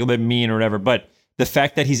 Right. He's like a little bit mean or whatever. But the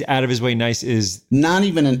fact that he's out of his way nice is not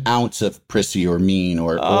even an ounce of prissy or mean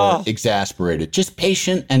or exasperated. Just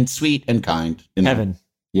patient and sweet and kind. Heaven.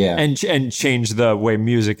 Yeah. And change the way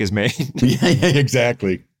music is made. Yeah,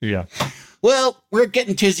 exactly. Yeah. Well, we're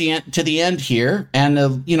getting to the end here. And,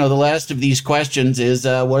 the last of these questions is,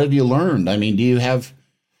 what have you learned? I mean, do you have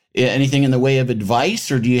anything in the way of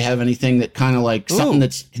advice, or do you have anything that kind of like something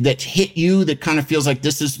that's hit you that kind of feels like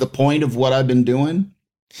this is the point of what I've been doing?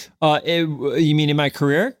 You mean in my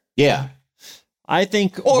career? Yeah. I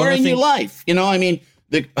think. Or in your life.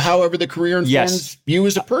 However the career informs you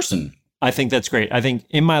as a person. I think that's great. I think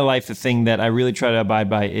in my life, the thing that I really try to abide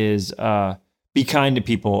by is be kind to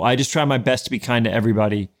people. I just try my best to be kind to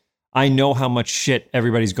everybody. I know how much shit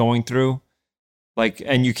everybody's going through,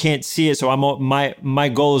 and you can't see it. So my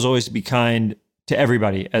goal is always to be kind to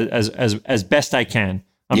everybody as best I can.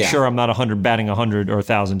 I'm sure I'm not 100 batting 100 or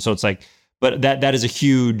 1,000. So it's like, but that is a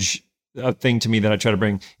huge thing to me that I try to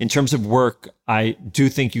bring in terms of work. I do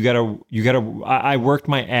think you gotta. I worked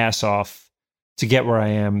my ass off to get where I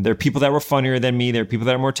am. There are people that were funnier than me. There are people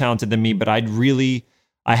that are more talented than me, but I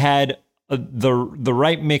had the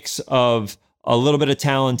right mix of a little bit of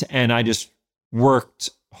talent, and I just worked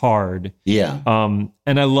hard. Yeah.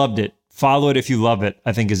 And I loved it follow it if you love it,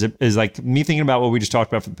 I think is like me thinking about what we just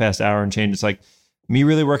talked about for the past hour and change. It's like me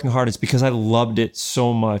really working hard. It's because I loved it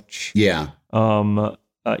so much. Yeah.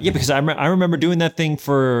 Because I remember doing that thing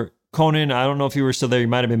for Conan. I don't know if you were still there. You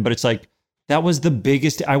might have been, but it's like, that was the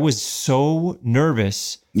biggest. I was so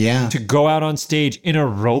nervous to go out on stage in a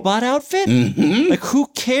robot outfit. Mm-hmm. Like, who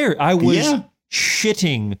cared? I was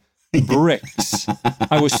shitting bricks.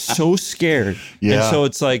 I was so scared. Yeah. And so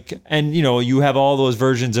it's like, and you have all those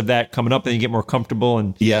versions of that coming up and you get more comfortable.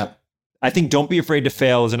 And I think don't be afraid to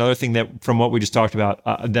fail is another thing that from what we just talked about,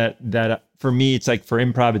 that for me, it's like for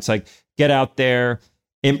improv, it's like get out there,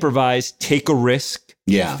 improvise, take a risk,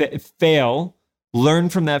 fail, learn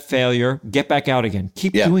from that failure, get back out again.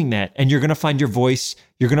 Keep doing that. And you're going to find your voice.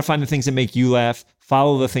 You're going to find the things that make you laugh.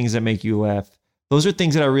 Follow the things that make you laugh. Those are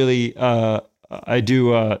things that I really, I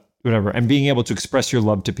do, whatever. And being able to express your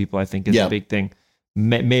love to people, I think is a big thing.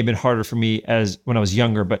 May have been harder for me as when I was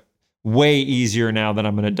younger, but way easier now that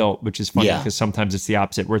I'm an adult, which is funny because sometimes it's the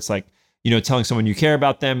opposite where it's like, telling someone you care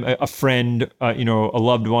about them, a friend, a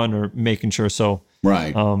loved one, or making sure so.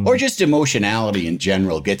 Right. Or just emotionality in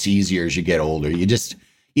general gets easier as you get older. You just,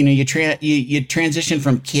 you transition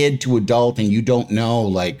from kid to adult and you don't know,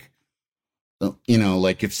 like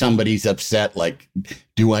if somebody's upset, like,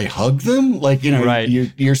 do I hug them? Like, right.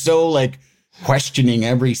 You're so like questioning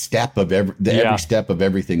every step of every step of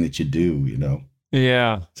everything that you do,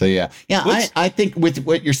 Yeah. So I think with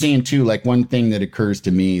what you're saying too, like one thing that occurs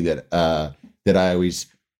to me that I always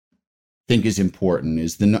think is important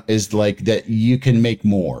is like that you can make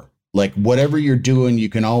more. Like whatever you're doing, you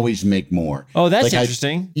can always make more. Oh, that's like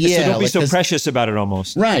interesting. So don't be so precious about it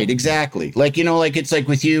almost. Right, exactly. Like, like it's like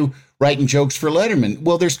with you writing jokes for Letterman.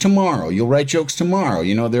 Well, there's tomorrow. You'll write jokes tomorrow.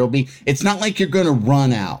 It's not like you're going to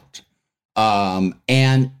run out.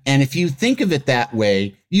 And if you think of it that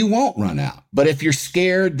way, you won't run out. But if you're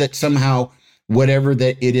scared that somehow whatever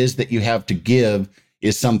that it is that you have to give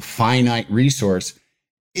is some finite resource,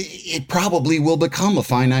 it probably will become a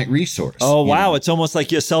finite resource. Oh, wow. It's almost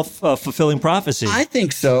like your self-fulfilling prophecy. I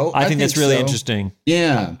think so. I think that's really interesting.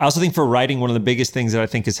 Yeah. I also think for writing, one of the biggest things that I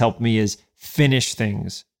think has helped me is finish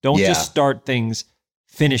things. Don't just start things.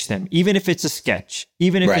 Finish them, even if it's a sketch,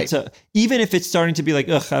 even if it's starting to be like,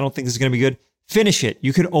 ugh, I don't think this is going to be good. Finish it.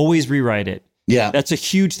 You can always rewrite it. Yeah, that's a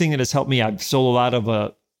huge thing that has helped me. I've sold a lot of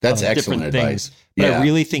that's different excellent things, advice. But I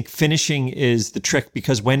really think finishing is the trick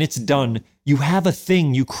because when it's done, you have a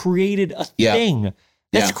thing. You created a thing.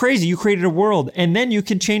 That's crazy. You created a world, and then you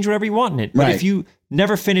can change whatever you want in it. But if you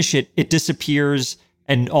never finish it, it disappears.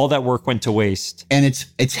 And all that work went to waste. And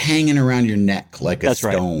it's hanging around your neck like a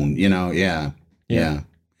stone. Right. Yeah.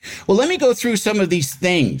 Well, let me go through some of these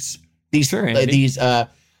things. This is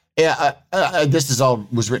all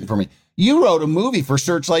was written for me. You wrote a movie for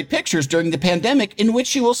Searchlight Pictures during the pandemic in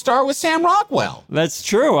which you will star with Sam Rockwell. That's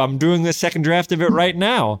true. I'm doing the second draft of it right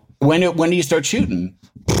now. When do you start shooting?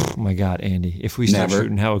 Oh my God, Andy! If we start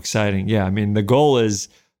shooting, how exciting! Yeah, I mean the goal is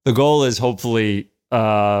hopefully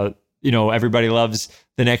everybody loves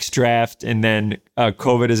the next draft, and then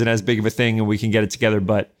COVID isn't as big of a thing, and we can get it together.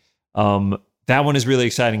 But that one is really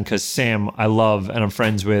exciting because Sam I love and I'm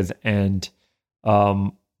friends with, and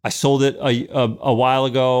I sold it a while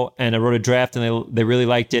ago, and I wrote a draft, and they really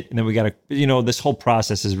liked it, and then we got this whole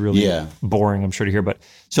process is really boring, I'm sure to hear, but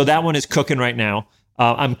so that one is cooking right now.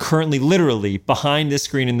 I'm currently literally behind this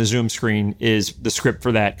screen in the Zoom screen is the script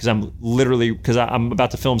for that because I'm about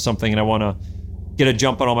to film something and I want to get a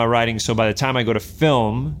jump on all my writing. So by the time I go to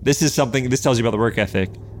film, this tells you about the work ethic.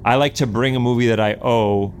 I like to bring a movie that I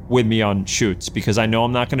owe with me on shoots because I know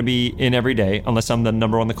I'm not going to be in every day unless I'm the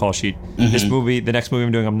number on the call sheet. Mm-hmm. The next movie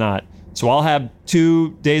I'm doing, I'm not. So I'll have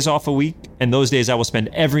 2 days off a week, and those days I will spend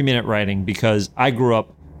every minute writing because I grew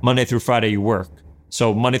up Monday through Friday you work.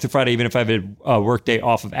 So Monday through Friday, even if I have a work day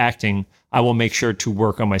off of acting, I will make sure to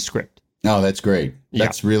work on my script. Oh, that's great.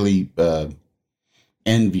 That's really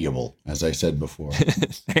enviable, as I said before.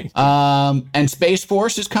 And Space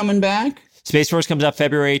Force is coming back? Space Force comes out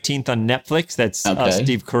February 18th on Netflix. That's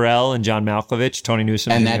Steve Carell and John Malkovich, Tony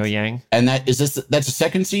Newsom, and Neil Yang. And that's the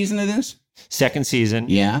second season of this? Second season.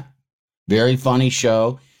 Yeah. Very funny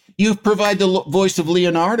show. You provide the voice of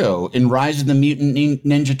Leonardo in Rise of the Mutant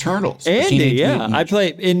Ninja Turtles. Andy, I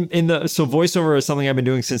play so voiceover is something I've been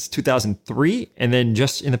doing since 2003, and then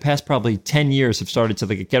just in the past probably 10 years have started to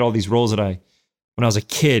get all these roles that when I was a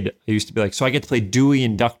kid, I used to be like, so I get to play Dewey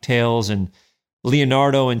in DuckTales and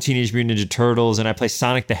Leonardo and Teenage Mutant Ninja Turtles, and I play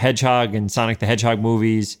Sonic the Hedgehog and Sonic the Hedgehog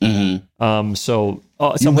movies. So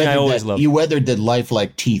something I always love. You weathered the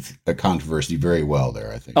lifelike teeth controversy very well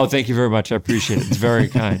there, I think. Oh, thank you very much. I appreciate it. It's very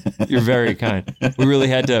kind. You're very kind. We really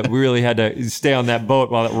had to stay on that boat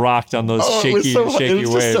while it rocked on those shaky waves. It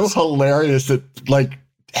was just so hilarious that like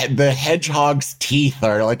the hedgehog's teeth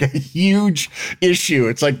are like a huge issue.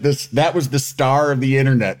 It's like that was the star of the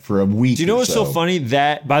internet for a week. Do you know what's so funny?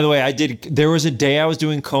 That, by the way, there was a day I was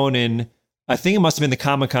doing Conan. I think it must have been the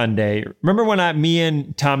Comic-Con day. Remember when me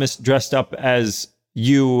and Thomas dressed up as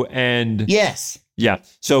you and... Yes. Yeah.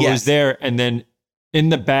 So it was there. And then in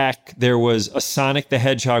the back, there was a Sonic the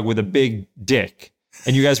Hedgehog with a big dick.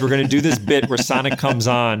 And you guys were going to do this bit where Sonic comes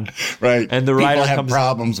on. Right. And the rider comes...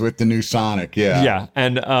 problems with the new Sonic. Yeah. Yeah.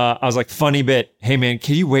 And I was like, funny bit. Hey, man,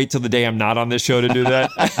 can you wait till the day I'm not on this show to do that?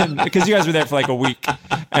 Because you guys were there for like a week.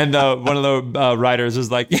 And one of the writers was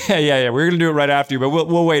like, yeah. We're going to do it right after you, but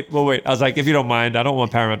we'll wait. I was like, if you don't mind, I don't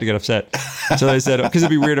want Paramount to get upset. So they said, because it'd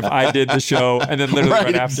be weird if I did the show and then literally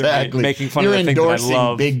right after me, making fun of the thing that I love. You're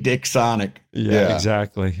endorsing Big Dick Sonic. Yeah,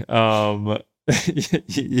 exactly. Yeah.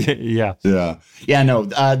 No,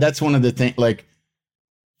 that's one of the things, like,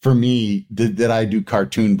 for me, that I do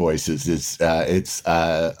cartoon voices is it's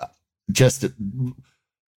just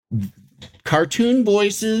cartoon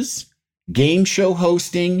voices, game show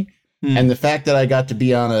hosting, and the fact that I got to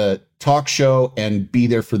be on a talk show and be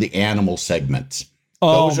there for the animal segments.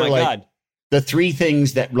 Those are God. The three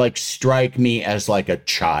things that like strike me as like a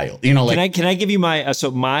child, you know, like, can I give you my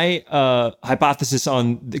hypothesis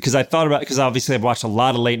on, because I thought about, because obviously I've watched a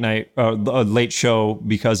lot of late show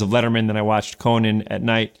because of Letterman, then I watched Conan at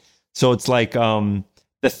night. So it's like, the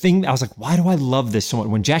thing, I was like, why do I love this so much?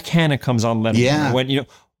 When Jack Hanna comes on Letterman,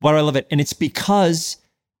 why do I love it? And it's because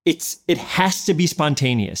it has to be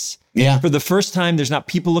spontaneous. Yeah. For the first time, there's not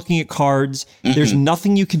people looking at cards. Mm-hmm. There's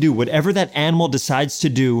nothing you can do. Whatever that animal decides to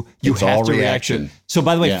do, you have to react to. So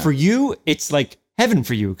by the way, for you, it's like heaven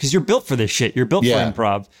for you because you're built for this shit. You're built for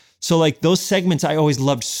improv. So like those segments I always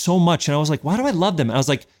loved so much. And I was like, why do I love them? And I was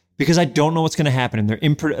like, because I don't know what's going to happen and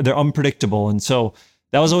they're unpredictable. And so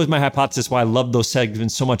that was always my hypothesis why I loved those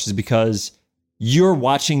segments so much, is because you're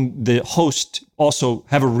watching the host also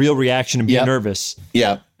have a real reaction and be nervous.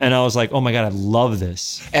 Yeah. And I was like, oh my God, I love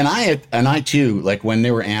this. And I too, like when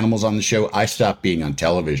there were animals on the show, I stopped being on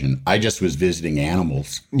television. I just was visiting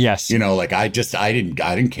animals. Yes. You know, like I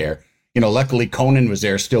didn't care. You know, luckily Conan was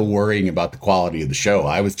there still worrying about the quality of the show.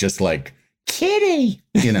 I was just like, kitty,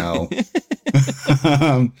 you know.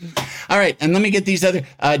 All right. And let me get these other,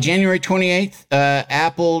 January 28th,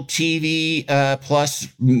 Apple TV Plus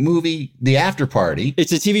movie, The After Party.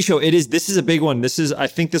 It's a TV show. This is a big one. I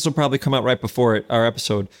think this will probably come out right before our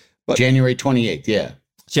episode. But January 28th. Yeah.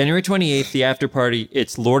 January 28th, The After Party.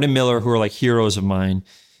 It's Lord and Miller, who are like heroes of mine.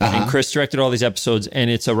 And Chris directed all these episodes, and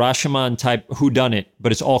it's a Rashomon type whodunit,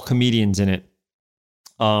 but it's all comedians in it.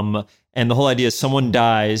 And the whole idea is someone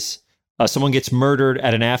dies. Someone gets murdered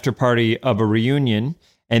at an after party of a reunion,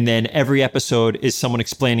 and then every episode is someone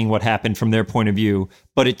explaining what happened from their point of view,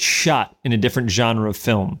 but it's shot in a different genre of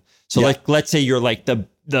film. So like, let's say you're like the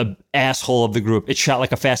asshole of the group. It's shot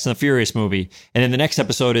like a Fast and the Furious movie. And then the next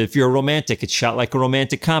episode, if you're a romantic, it's shot like a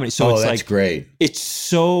romantic comedy. So it's that's great.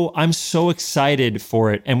 I'm so excited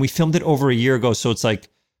for it. And we filmed it over a year ago. So it's like,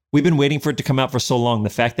 we've been waiting for it to come out for so long.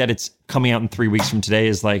 The fact that it's coming out in 3 weeks from today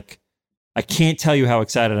is like, I can't tell you how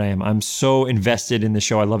excited I am. I'm so invested in the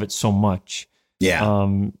show. I love it so much. Yeah.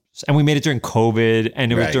 And we made it during COVID,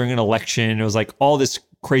 and it was during an election. It was like all this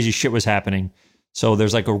crazy shit was happening. So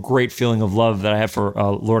there's like a great feeling of love that I have for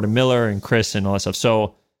Lord and Miller and Chris and all that stuff.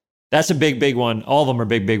 So that's a big, big one. All of them are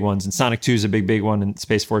big, big ones. And Sonic 2 is a big, big one in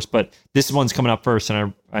Space Force. But this one's coming up first,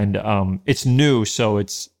 and it's new. So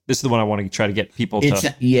this is the one I want to try to get people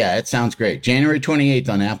to. Yeah, it sounds great. January 28th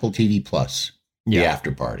on Apple TV Plus. The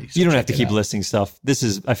After Party. So you don't have to keep listing stuff.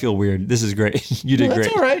 I feel weird. This is great. You did great.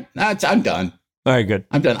 That's all right. I'm done. All right, good.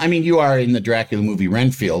 I'm done. I mean, you are in the Dracula movie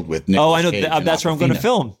Renfield with Nicolas I know. Cage That's where I'm going to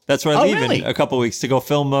film. That's where I leave in a couple of weeks to go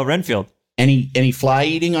film Renfield. Any fly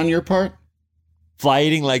eating on your part? Fly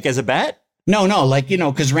eating like as a bat? No, like,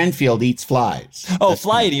 because Renfield eats flies. That's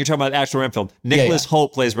fly eating. You're talking about actual Renfield. Nicholas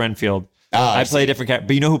Hoult plays Renfield. I play a different character.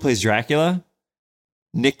 But you know who plays Dracula?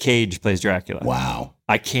 Nick Cage plays Dracula. Wow.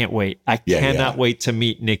 I can't wait. I cannot wait to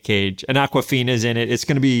meet Nick Cage. And Awkwafina's in it. It's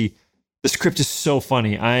going to be, the script is so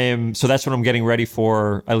funny. So that's what I'm getting ready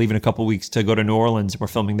for. I leave in a couple of weeks to go to New Orleans. We're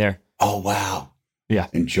filming there. Oh, wow. Yeah.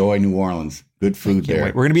 Enjoy New Orleans. Good food there.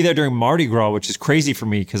 Wait. We're going to be there during Mardi Gras, which is crazy for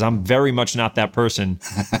me because I'm very much not that person.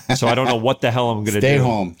 So I don't know what the hell I'm going to do. Stay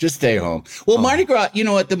home. Just stay home. Well, Mardi Gras, you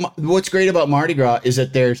know what? What's great about Mardi Gras is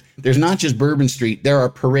that there's not just Bourbon Street. There are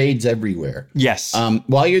parades everywhere. Yes.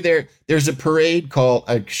 While you're there, there's a parade called,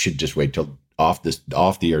 I should just wait till off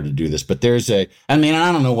the air to do this, but I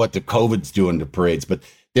don't know what the COVID's doing to parades, but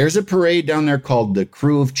there's a parade down there called the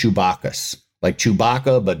Crew of Chewbacca's, like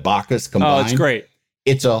Chewbacca, but Bacchus combined. Oh, it's great.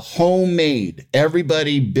 It's a homemade.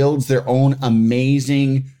 Everybody builds their own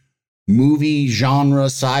amazing movie genre,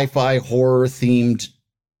 sci-fi, horror themed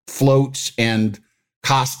floats and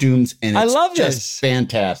costumes. And it's just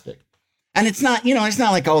fantastic. And it's not, it's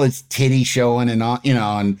not like all this titty showing and all,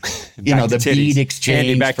 and the bead exchange.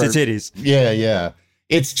 Andy, back to titties. Yeah.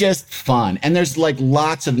 It's just fun. And there's like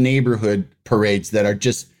lots of neighborhood parades that are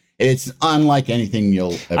just, it's unlike anything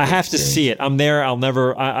you'll ever I have experience. to see it. I'm there. I'll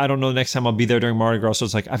never, I don't know the next time I'll be there during Mardi Gras. So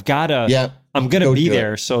it's like, I'm going to be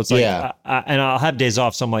there. So it's like, and I'll have days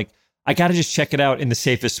off. So I'm like, I got to just check it out in the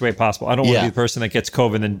safest way possible. I don't want to be the person that gets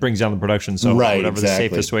COVID and then brings down the production. So whatever the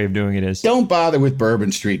safest way of doing it is. Don't bother with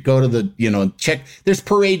Bourbon Street. Go to the, check. There's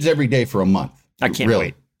parades every day for a month. I can't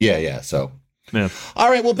wait. Yeah. So. Yeah. All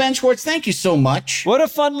right. Well, Ben Schwartz, thank you so much. What a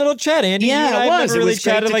fun little chat, Andy. Yeah, it was. It really was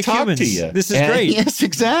chatted great like to talk humans. to you. This is great. Yes,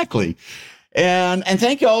 exactly. And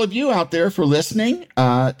thank you all of you out there for listening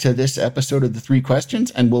to this episode of The Three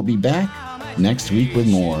Questions. And we'll be back next week with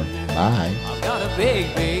more. Bye. I've got a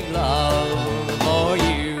big, big love for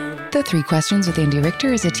you. The Three Questions with Andy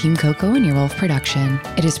Richter is a Team Coco and Earwolf production.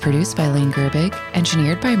 It is produced by Lane Gerbig,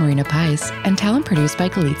 engineered by Marina Pais, and talent produced by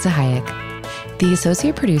Galitza Hayek. The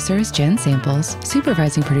associate producer is Jen Samples,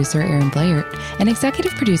 supervising producer Aaron Blair, and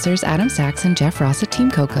executive producers Adam Sachs and Jeff Ross at Team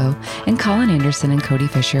Coco, and Colin Anderson and Cody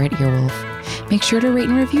Fisher at Earwolf. Make sure to rate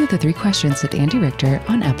and review The Three Questions with Andy Richter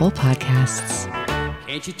on Apple Podcasts.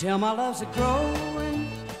 Can't you tell my love's a-growing?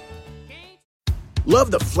 Love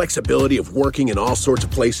the flexibility of working in all sorts of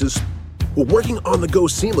places? Well, working on the go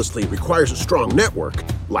seamlessly requires a strong network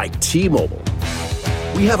like T-Mobile.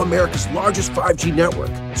 We have America's largest 5G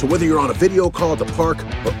network, so whether you're on a video call at the park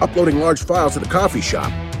or uploading large files at the coffee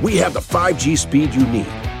shop, we have the 5G speed you need.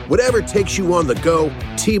 Whatever takes you on the go,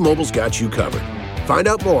 T-Mobile's got you covered. Find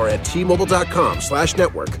out more at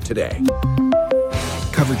T-Mobile.com/network today.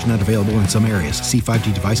 Coverage not available in some areas. See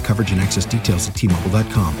 5G device coverage and access details at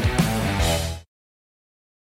T-Mobile.com.